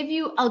we'll give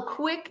you a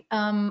quick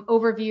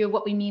overview of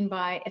what we mean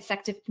by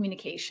effective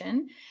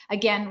communication.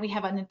 Again, we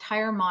have an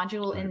entire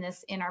module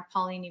in our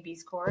Poly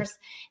Newbies course,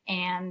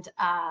 and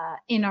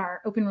in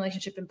our Open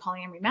Relationship and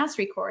Polyamory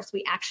Mastery course,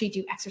 we actually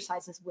do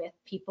exercises with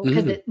people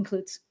because it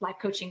includes live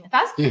coaching with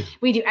us.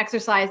 We do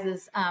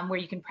exercises where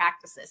you can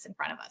practice this in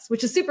front of us,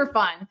 which is super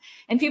fun.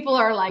 And people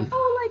are like,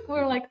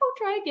 we're like,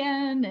 try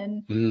again.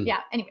 And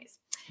yeah, anyways.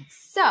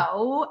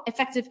 So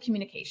effective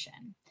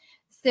communication.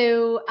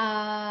 So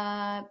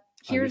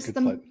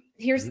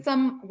here's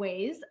some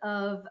ways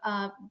of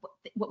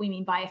what we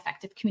mean by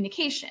effective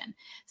communication.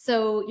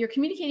 So you're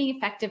communicating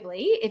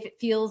effectively if it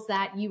feels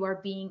that you are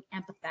being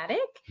empathetic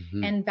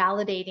and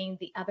validating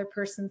the other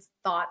person's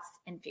thoughts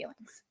and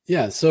feelings.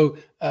 Yeah. So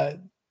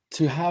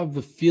to have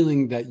the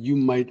feeling that you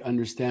might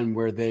understand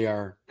where they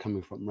are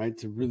coming from, right?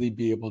 To really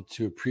be able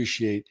to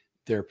appreciate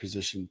their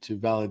position, to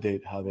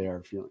validate how they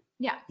are feeling.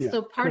 Yeah.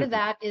 So part of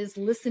that is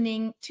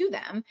listening to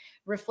them,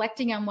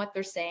 reflecting on what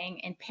they're saying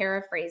and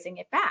paraphrasing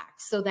it back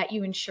so that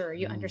you ensure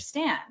you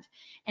understand,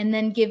 and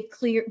then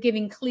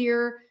giving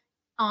clear,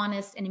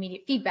 honest, and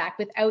immediate feedback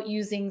without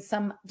using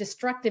some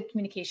destructive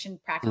communication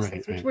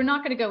practices, which we're not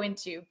going to go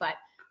into, but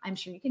I'm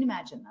sure you can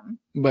imagine them.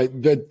 But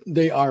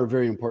they are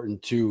very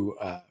important to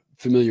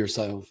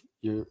familiarize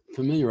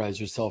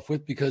yourself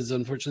with, because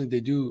unfortunately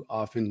they do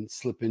often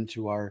slip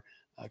into our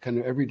kind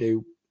of everyday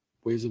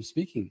ways of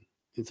speaking.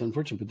 It's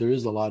unfortunate, but there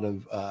is a lot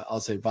of,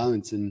 I'll say,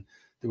 violence in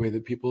the way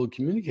that people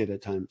communicate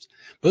at times.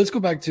 But let's go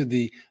back to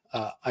the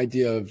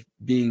idea of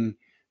being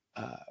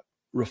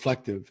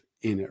reflective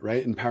in it,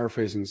 right? And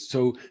paraphrasing.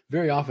 So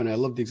very often, I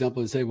love the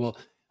example and say, well,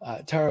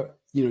 Tara,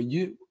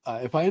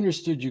 if I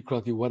understood you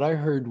correctly, what I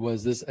heard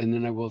was this, and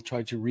then I will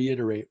try to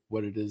reiterate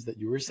what it is that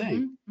you were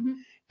saying.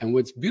 And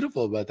what's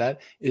beautiful about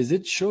that is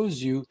it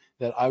shows you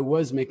that I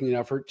was making an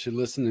effort to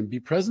listen and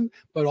be present,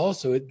 but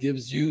also it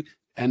gives you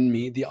and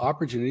me the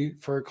opportunity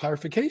for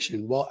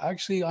clarification. Well,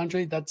 actually,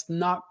 Andre, that's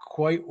not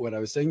quite what I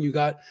was saying. You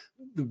got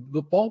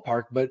the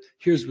ballpark, but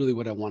here's really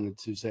what I wanted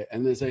to say.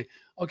 And they say,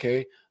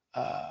 okay,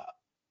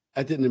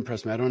 that didn't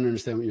impress me. I don't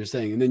understand what you're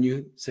saying. And then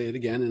you say it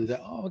again and say,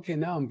 oh, okay,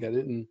 now I'm getting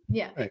it. And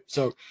right.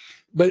 So,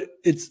 but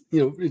it's,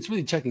 it's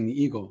really checking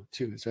the ego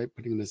too. It's right.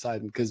 Putting it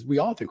aside, because we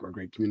all think we're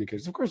great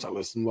communicators. Of course I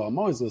listen well. I'm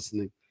always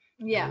listening.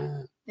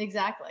 Yeah,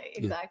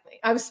 exactly.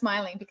 I was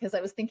smiling because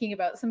I was thinking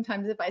about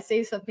sometimes if I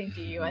say something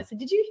to you, I said,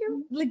 did you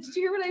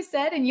hear what I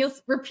said? And you'll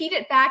repeat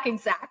it back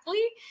exactly.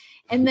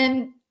 And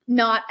then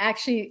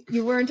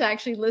you weren't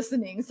actually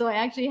listening. So I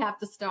actually have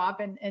to stop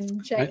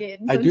and check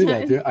in. I do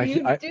that. I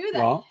do that.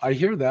 Well, I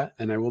hear that,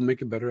 and I will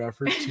make a better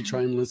effort to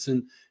try and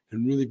listen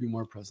and really be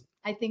more present.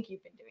 I think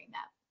you've been doing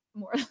that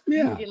more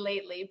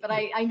lately, but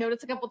I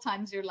noticed a couple of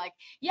times you're like,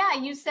 yeah,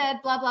 you said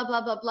blah, blah,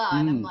 blah, blah, blah.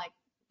 And I'm like,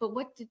 but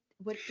what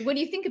do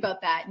you think about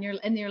that? And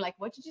you're like,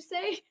 what did you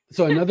say?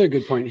 So another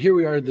good point. Here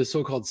we are, the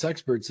so-called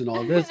sexperts and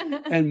all this,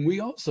 and we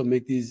also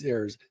make these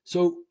errors.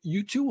 So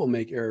you too will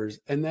make errors,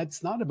 and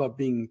that's not about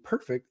being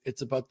perfect.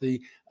 It's about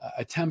the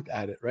attempt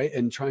at it, right?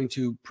 And trying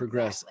to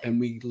progress, and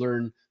we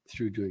learn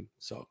through doing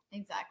so.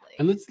 Exactly.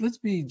 And let's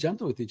be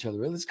gentle with each other,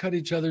 right? Let's cut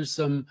each other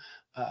some,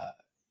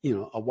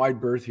 a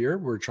wide berth here.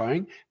 We're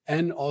trying,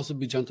 and also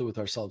be gentle with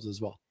ourselves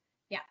as well.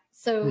 Yeah.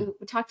 So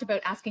we talked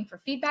about asking for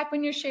feedback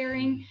when you're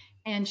sharing,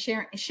 and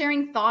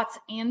sharing thoughts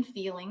and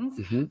feelings.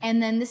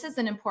 And then this is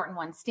an important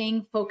one,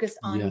 staying focused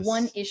on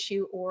one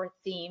issue or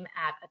theme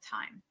at a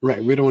time.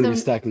 Right. We don't want to be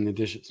stacking the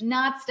dishes.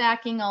 Not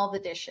stacking all the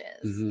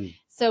dishes.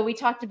 So we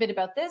talked a bit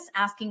about this,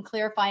 asking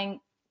clarifying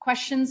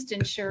questions to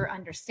ensure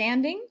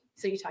understanding.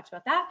 So you talked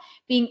about that,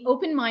 being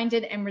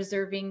open-minded and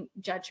reserving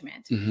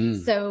judgment.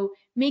 So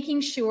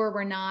making sure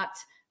we're not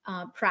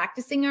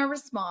practicing our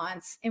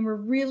response and we're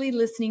really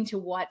listening to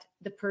what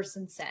the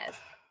person says.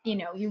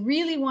 You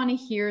really want to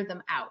hear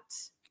them out.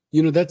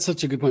 That's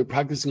such a good point,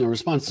 practicing our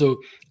response. So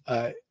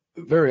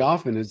very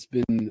often it's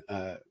been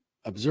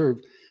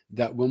observed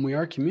that when we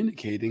are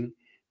communicating,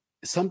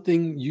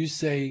 something you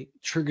say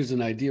triggers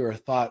an idea or a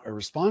thought or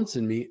response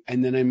in me,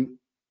 and then I'm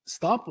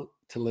stop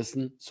to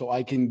listen so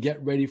I can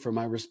get ready for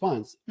my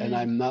response, and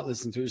I'm not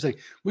listening to what you're saying,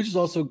 which is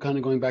also kind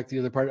of going back to the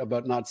other part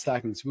about not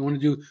stacking. So we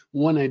want to do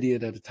one idea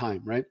at a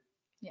time, right?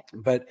 Yeah.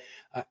 But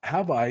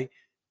have I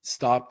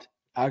stopped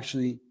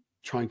actually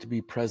trying to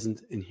be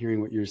present and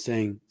hearing what you're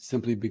saying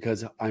simply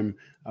because I'm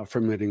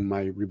formulating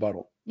my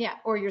rebuttal? Yeah.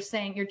 Or you're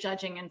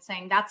judging and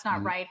saying, that's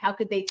not right. How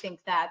could they think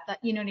that,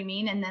 you know what I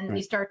mean? And then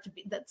you start to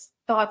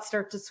thoughts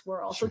start to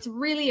swirl. So it's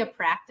really a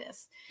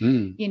practice,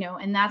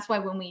 and that's why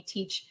when we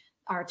teach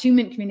our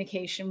 2-minute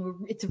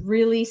communication, it's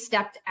really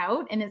stepped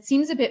out, and it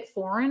seems a bit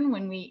foreign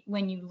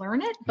when you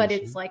learn it, but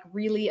it's like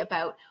really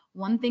about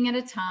one thing at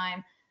a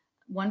time,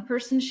 one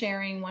person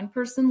sharing, one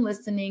person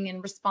listening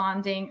and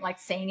responding, like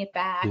saying it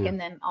back, and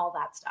then all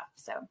that stuff.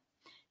 So,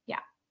 yeah.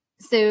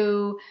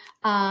 So,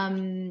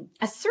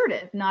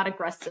 assertive, not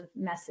aggressive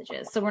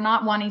messages. So we're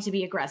not wanting to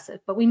be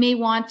aggressive, but we may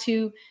want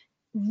to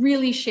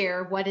really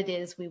share what it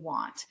is we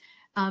want.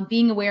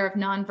 Being aware of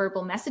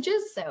nonverbal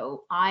messages,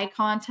 so eye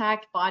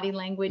contact, body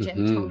language,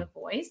 and tone of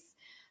voice.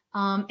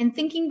 And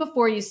thinking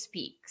before you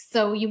speak.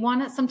 So you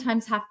want to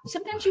sometimes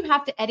you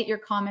have to edit your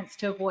comments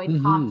to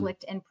avoid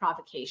conflict and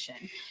provocation.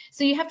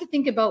 So you have to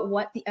think about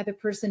what the other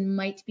person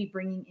might be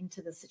bringing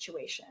into the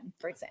situation,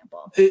 for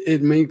example.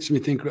 It makes me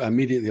think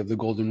immediately of the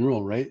golden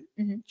rule, right?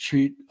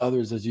 Treat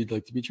others as you'd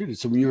like to be treated.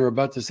 So when you're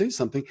about to say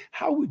something,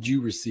 how would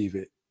you receive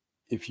it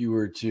if you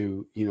were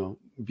to,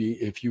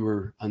 if you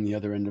were on the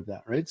other end of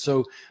that, right?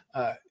 So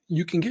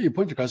you can get your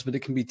point across, but it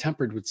can be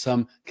tempered with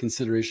some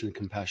consideration and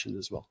compassion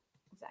as well.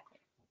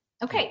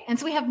 Okay, and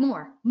so we have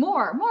more.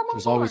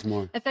 There's always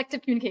more.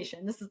 Effective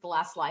communication. This is the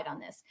last slide on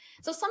this.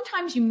 So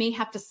sometimes you may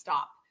have to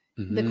stop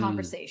the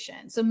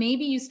conversation. So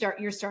maybe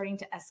you're starting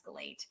to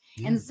escalate.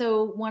 And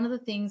so one of the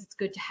things it's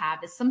good to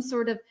have is some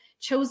sort of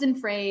chosen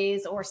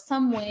phrase or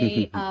some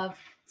way of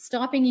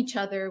stopping each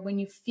other when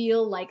you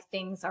feel like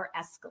things are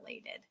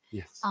escalated.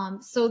 Yes.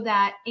 So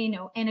that,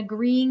 and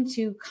agreeing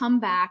to come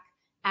back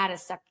at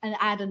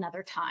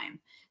another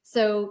time.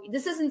 So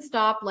this isn't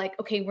stop like,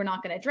 okay, we're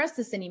not going to address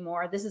this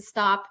anymore. This is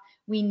stop.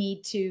 We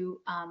need to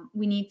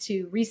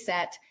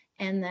reset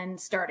and then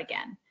start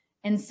again.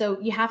 And so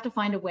you have to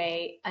find a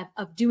way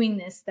of doing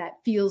this that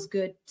feels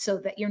good, so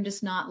that you're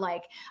just not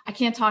like, I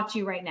can't talk to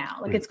you right now.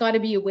 Like it's got to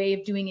be a way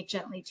of doing it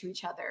gently to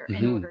each other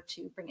in order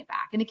to bring it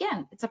back. And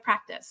again, it's a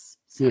practice.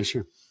 Yeah,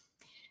 sure.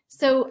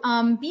 So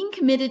being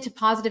committed to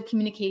positive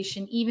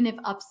communication, even if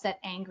upset,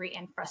 angry,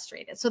 and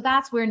frustrated. So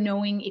that's where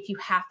knowing if you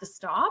have to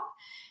stop,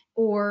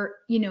 or,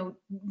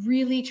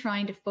 really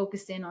trying to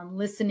focus in on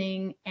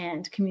listening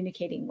and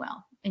communicating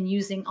well and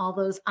using all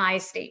those I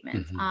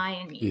statements, I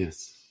and you.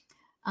 Yes.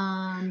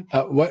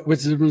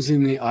 What's the difference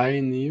in the I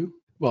and the you?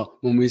 Well,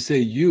 when we say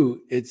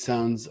you, it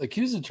sounds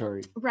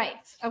accusatory. Right.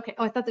 Okay.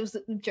 Oh, I thought there was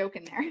a joke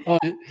in there.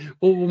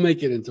 Well, we'll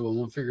make it into one.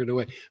 We'll figure it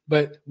away.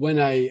 But when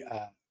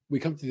we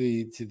come to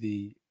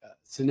the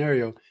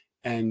scenario,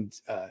 and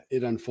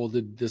it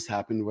unfolded, this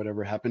happened,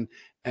 whatever happened,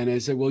 and I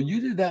said, well,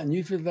 you did that, and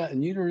you feel that,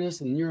 and you know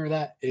this, and you're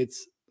that.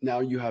 It's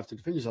now you have to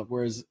defend yourself.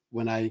 Whereas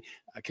when I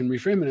can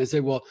reframe it, I say,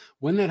 well,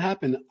 when that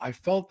happened, I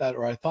felt that,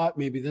 or I thought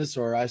maybe this,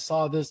 or I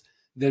saw this.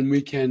 Then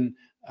we can.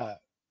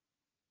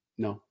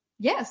 No.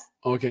 Yes.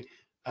 Okay.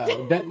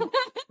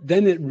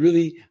 Then it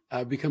really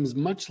becomes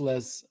much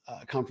less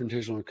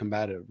confrontational or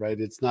combative, right?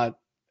 It's not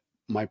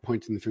my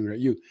pointing the finger at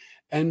you.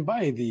 And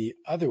by the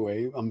other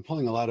way, I'm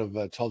pulling a lot of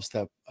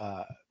 12-step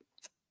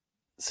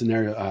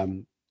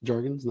scenario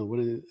jargons. No, what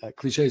is it?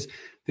 Cliches.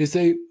 They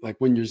say, like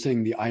when you're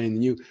saying the I and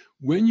the you,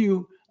 when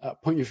you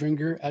point your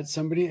finger at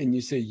somebody and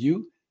you say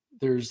you,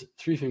 there's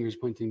 3 fingers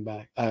pointing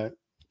back.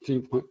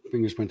 3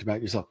 fingers pointing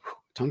back yourself.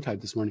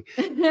 Tongue-tied this morning.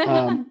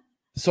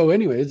 So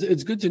anyway,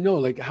 it's good to know,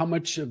 like, how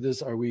much of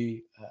this are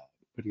we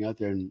putting out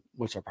there, and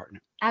what's our partner?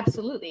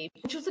 Absolutely.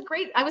 Which was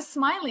I was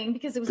smiling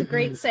because it was a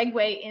great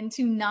segue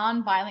into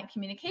nonviolent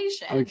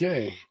communication.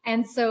 Okay.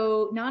 And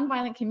so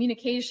nonviolent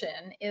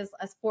communication is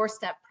a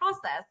 4-step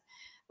process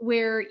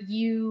where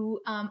you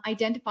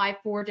identify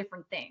 4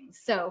 different things.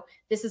 So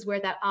this is where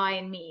that I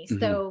and me.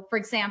 So for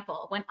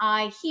example, when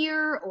I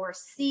hear or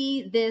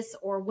see this,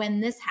 or when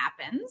this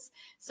happens,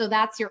 so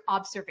that's your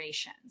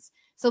observations.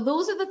 So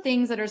those are the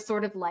things that are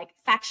sort of like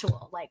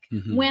factual. Like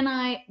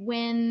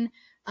when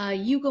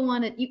you go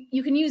on it,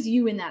 you can use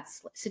you in that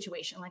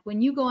situation. Like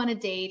when you go on a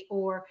date,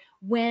 or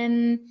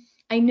when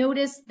I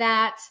notice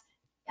that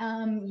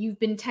you've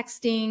been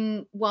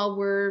texting while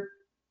we're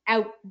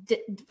out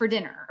for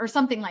dinner or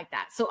something like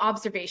that. So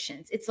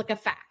observations, it's like a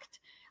fact.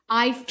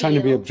 I feel trying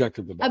to be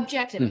objective about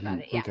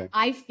it. Yeah. Okay.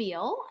 I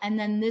feel, and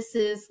then this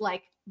is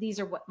like,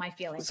 these are what my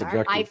feelings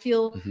Subjective. are. I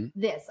feel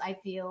this, I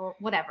feel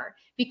whatever,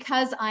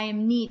 because I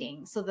am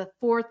needing. So the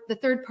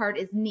third part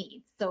is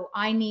need. So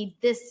I need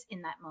this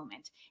in that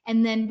moment.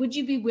 And then would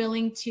you be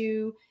willing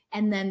to,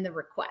 and then the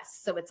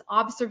request. So it's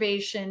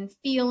observation,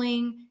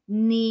 feeling,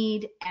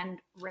 need,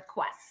 and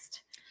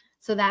request.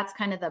 So that's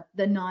kind of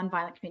the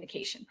nonviolent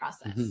communication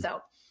process.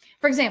 So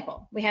for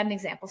example, we had an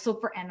example. So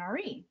for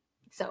NRE,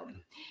 so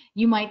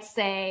you might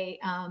say,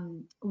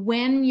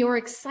 when you're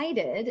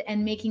excited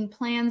and making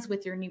plans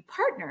with your new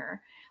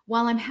partner,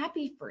 while I'm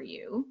happy for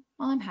you,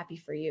 I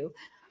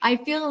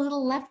feel a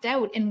little left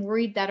out and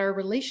worried that our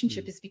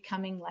relationship is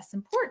becoming less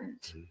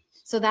important.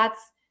 So that's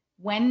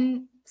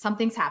when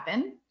something's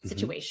happened,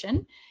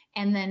 situation,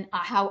 and then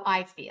how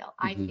I feel.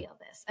 I feel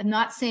this. I'm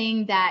not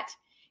saying that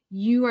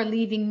you are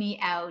leaving me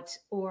out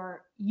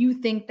or you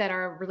think that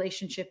our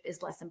relationship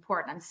is less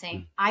important. I'm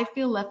saying I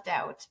feel left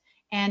out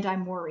and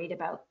I'm worried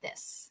about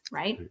this,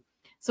 right?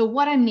 So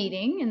what I'm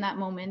needing in that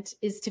moment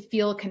is to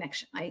feel a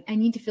connection. I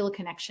need to feel a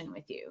connection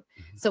with you.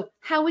 So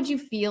how would you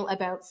feel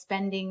about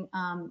spending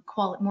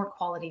more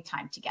quality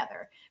time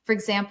together? For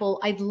example,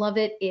 I'd love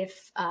it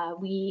if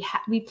we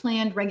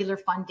planned regular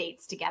fun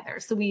dates together,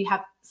 so we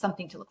have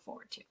something to look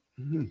forward to.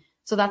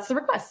 So that's the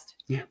request.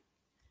 Yeah.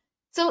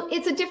 So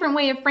it's a different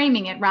way of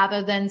framing it,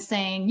 rather than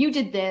saying you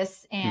did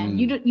this and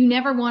you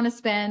never want to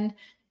spend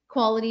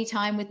quality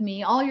time with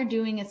me. All you're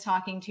doing is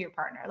talking to your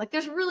partner. Like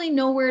there's really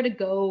nowhere to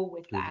go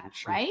with that,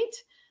 right?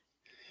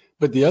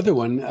 But the other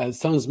one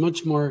sounds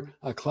much more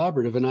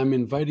collaborative, and I'm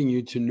inviting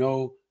you to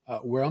know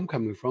where I'm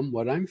coming from,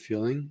 what I'm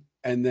feeling,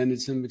 and then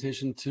it's an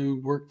invitation to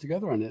work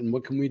together on it. And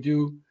what can we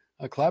do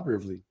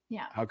collaboratively?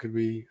 Yeah. How could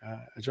we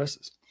address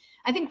this?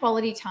 I think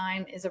quality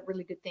time is a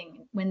really good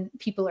thing when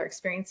people are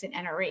experiencing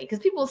NRE, because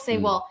people say,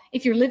 well,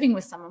 if you're living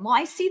with someone, well,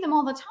 I see them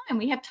all the time.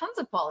 We have tons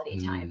of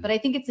quality time. But I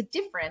think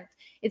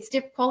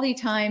quality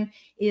time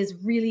is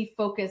really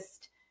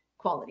focused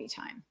quality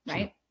time,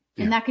 right?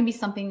 Yeah. And that can be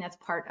something that's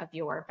part of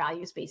your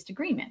values-based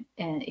agreement.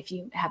 And if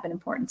you have an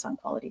importance on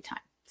quality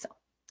time. So,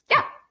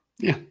 yeah.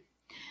 Yeah.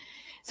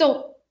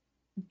 So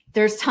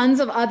there's tons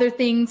of other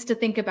things to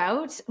think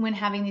about when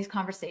having these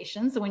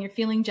conversations. So when you're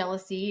feeling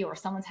jealousy or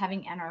someone's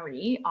having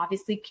NRE,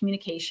 obviously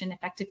communication,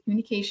 effective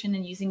communication,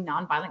 and using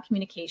nonviolent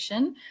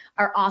communication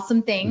are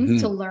awesome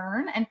things to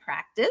learn and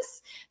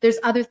practice. There's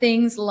other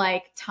things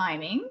like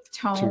timing,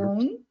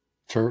 tone,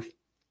 turf,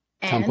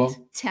 and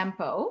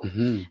tempo.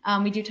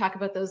 We do talk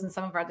about those in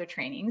some of our other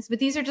trainings, but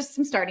these are just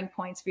some starting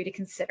points for you to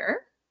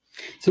consider.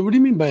 So what do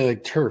you mean by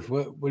like turf?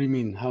 What do you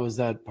mean? How is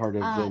that part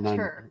of the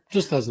turf?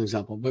 Just as an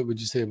example, what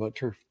would you say about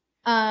turf?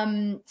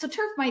 So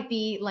turf might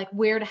be like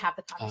where to have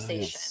the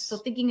conversation. Yes. So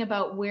thinking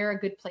about where a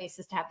good place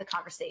is to have the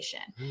conversation.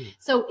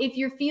 So if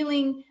you're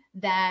feeling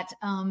that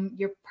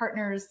your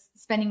partner's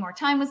spending more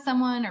time with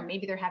someone, or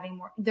maybe you're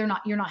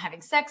not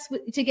having sex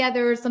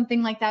together or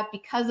something like that,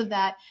 because of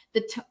that,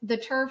 the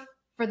turf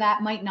for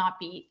that might not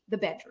be the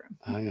bedroom.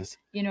 Yes.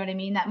 You know what I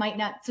mean? That might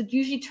not. So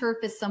usually turf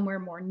is somewhere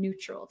more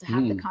neutral to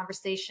have the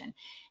conversation.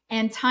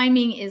 And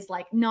timing is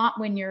like not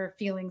when your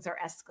feelings are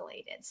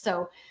escalated.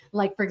 So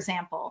like, for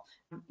example,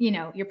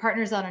 your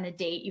partner's out on a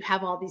date, you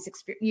have all these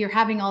you're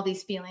having all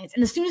these feelings.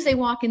 And as soon as they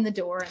walk in the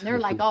door and they're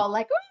like, all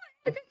like, oh,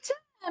 a good time,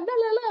 blah,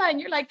 blah, blah.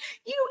 And you're like,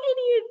 you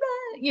idiot,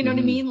 blah. You know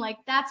what I mean? Like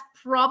that's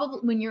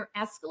probably when you're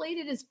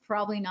escalated is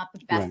probably not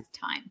the best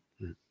time.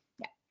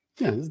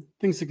 Yeah,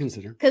 things to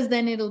consider. Because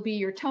then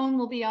your tone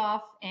will be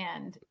off,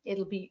 and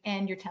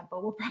your tempo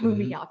will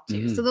probably be off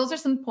too. So those are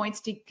some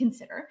points to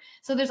consider.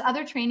 So there's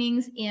other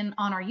trainings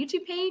on our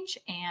YouTube page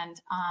and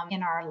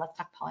in our Let's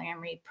Talk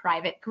Polyamory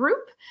private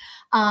group.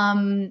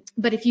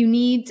 But if you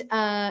need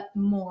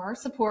more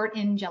support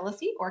in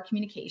jealousy or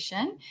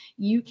communication,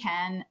 you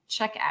can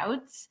check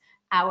out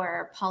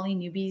our Poly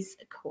Newbies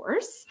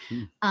course.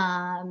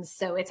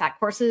 So it's at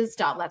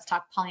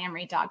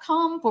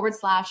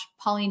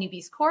courses.letstalkpolyamory.com/Poly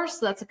Newbies course.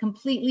 So that's a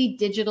completely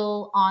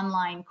digital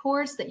online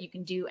course that you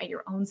can do at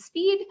your own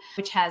speed,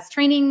 which has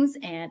trainings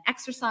and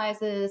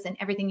exercises and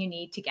everything you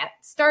need to get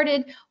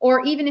started.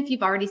 Or even if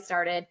you've already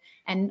started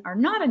and are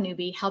not a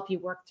newbie, help you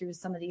work through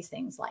some of these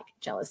things like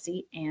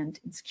jealousy and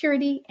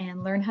insecurity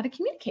and learn how to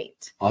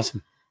communicate.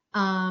 Awesome.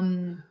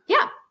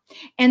 Yeah.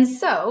 And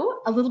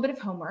so a little bit of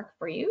homework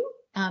for you.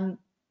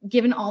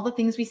 Given all the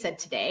things we said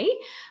today,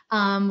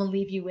 we'll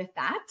leave you with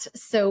that.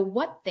 So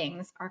what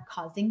things are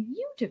causing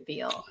you to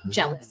feel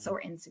jealous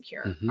or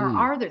insecure? Or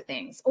are there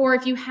things? Or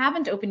if you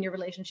haven't opened your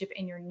relationship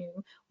and you're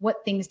new, what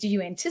things do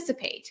you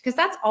anticipate? Because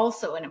that's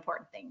also an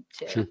important thing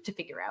to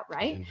figure out,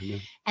 right?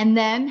 And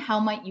then how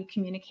might you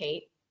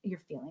communicate your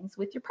feelings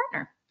with your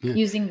partner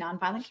using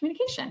nonviolent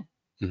communication?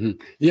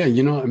 Yeah,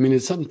 you know, I mean,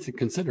 it's something to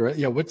consider, right?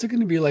 Yeah, what's it going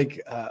to be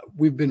like?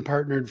 We've been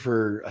partnered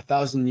for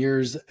 1,000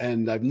 years,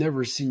 and I've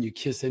never seen you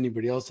kiss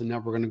anybody else, and now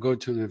we're going to go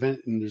to an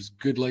event, and there's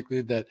good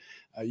likelihood that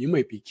you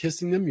might be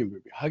kissing them, you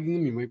might be hugging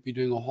them, you might be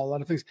doing a whole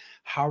lot of things.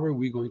 How are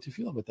we going to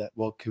feel about that?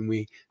 Well, can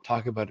we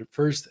talk about it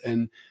first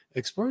and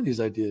explore these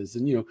ideas?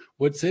 And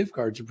what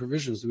safeguards or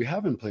provisions do we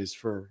have in place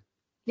for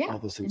all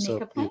those things? And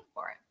make a plan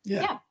for it.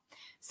 Yeah.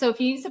 So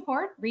if you need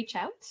support, reach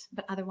out.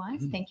 But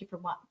otherwise, thank you for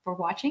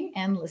watching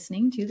and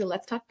listening to the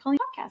Let's Talk Poly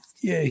podcast.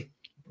 Yay.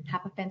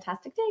 Have a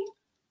fantastic day.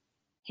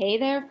 Hey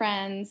there,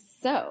 friends.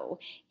 So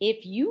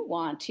if you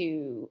want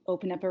to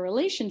open up a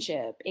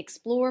relationship,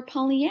 explore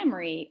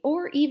polyamory,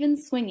 or even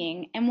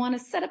swinging, and want to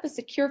set up a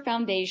secure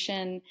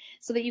foundation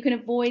so that you can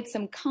avoid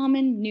some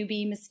common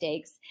newbie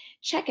mistakes,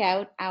 check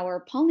out our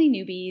Poly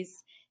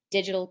Newbies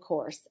digital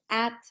course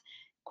at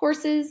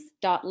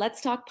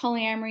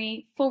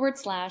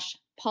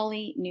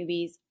courses.letstalkpolyamory/Poly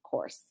Newbies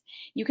course.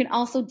 You can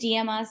also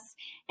DM us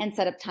and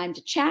set up time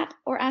to chat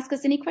or ask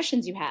us any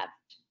questions you have.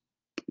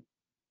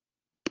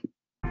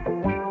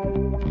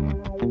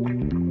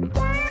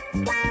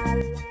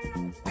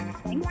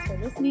 Thanks for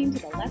listening to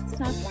the Let's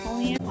Talk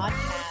Polyamory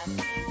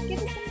podcast.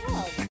 Give us some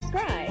love.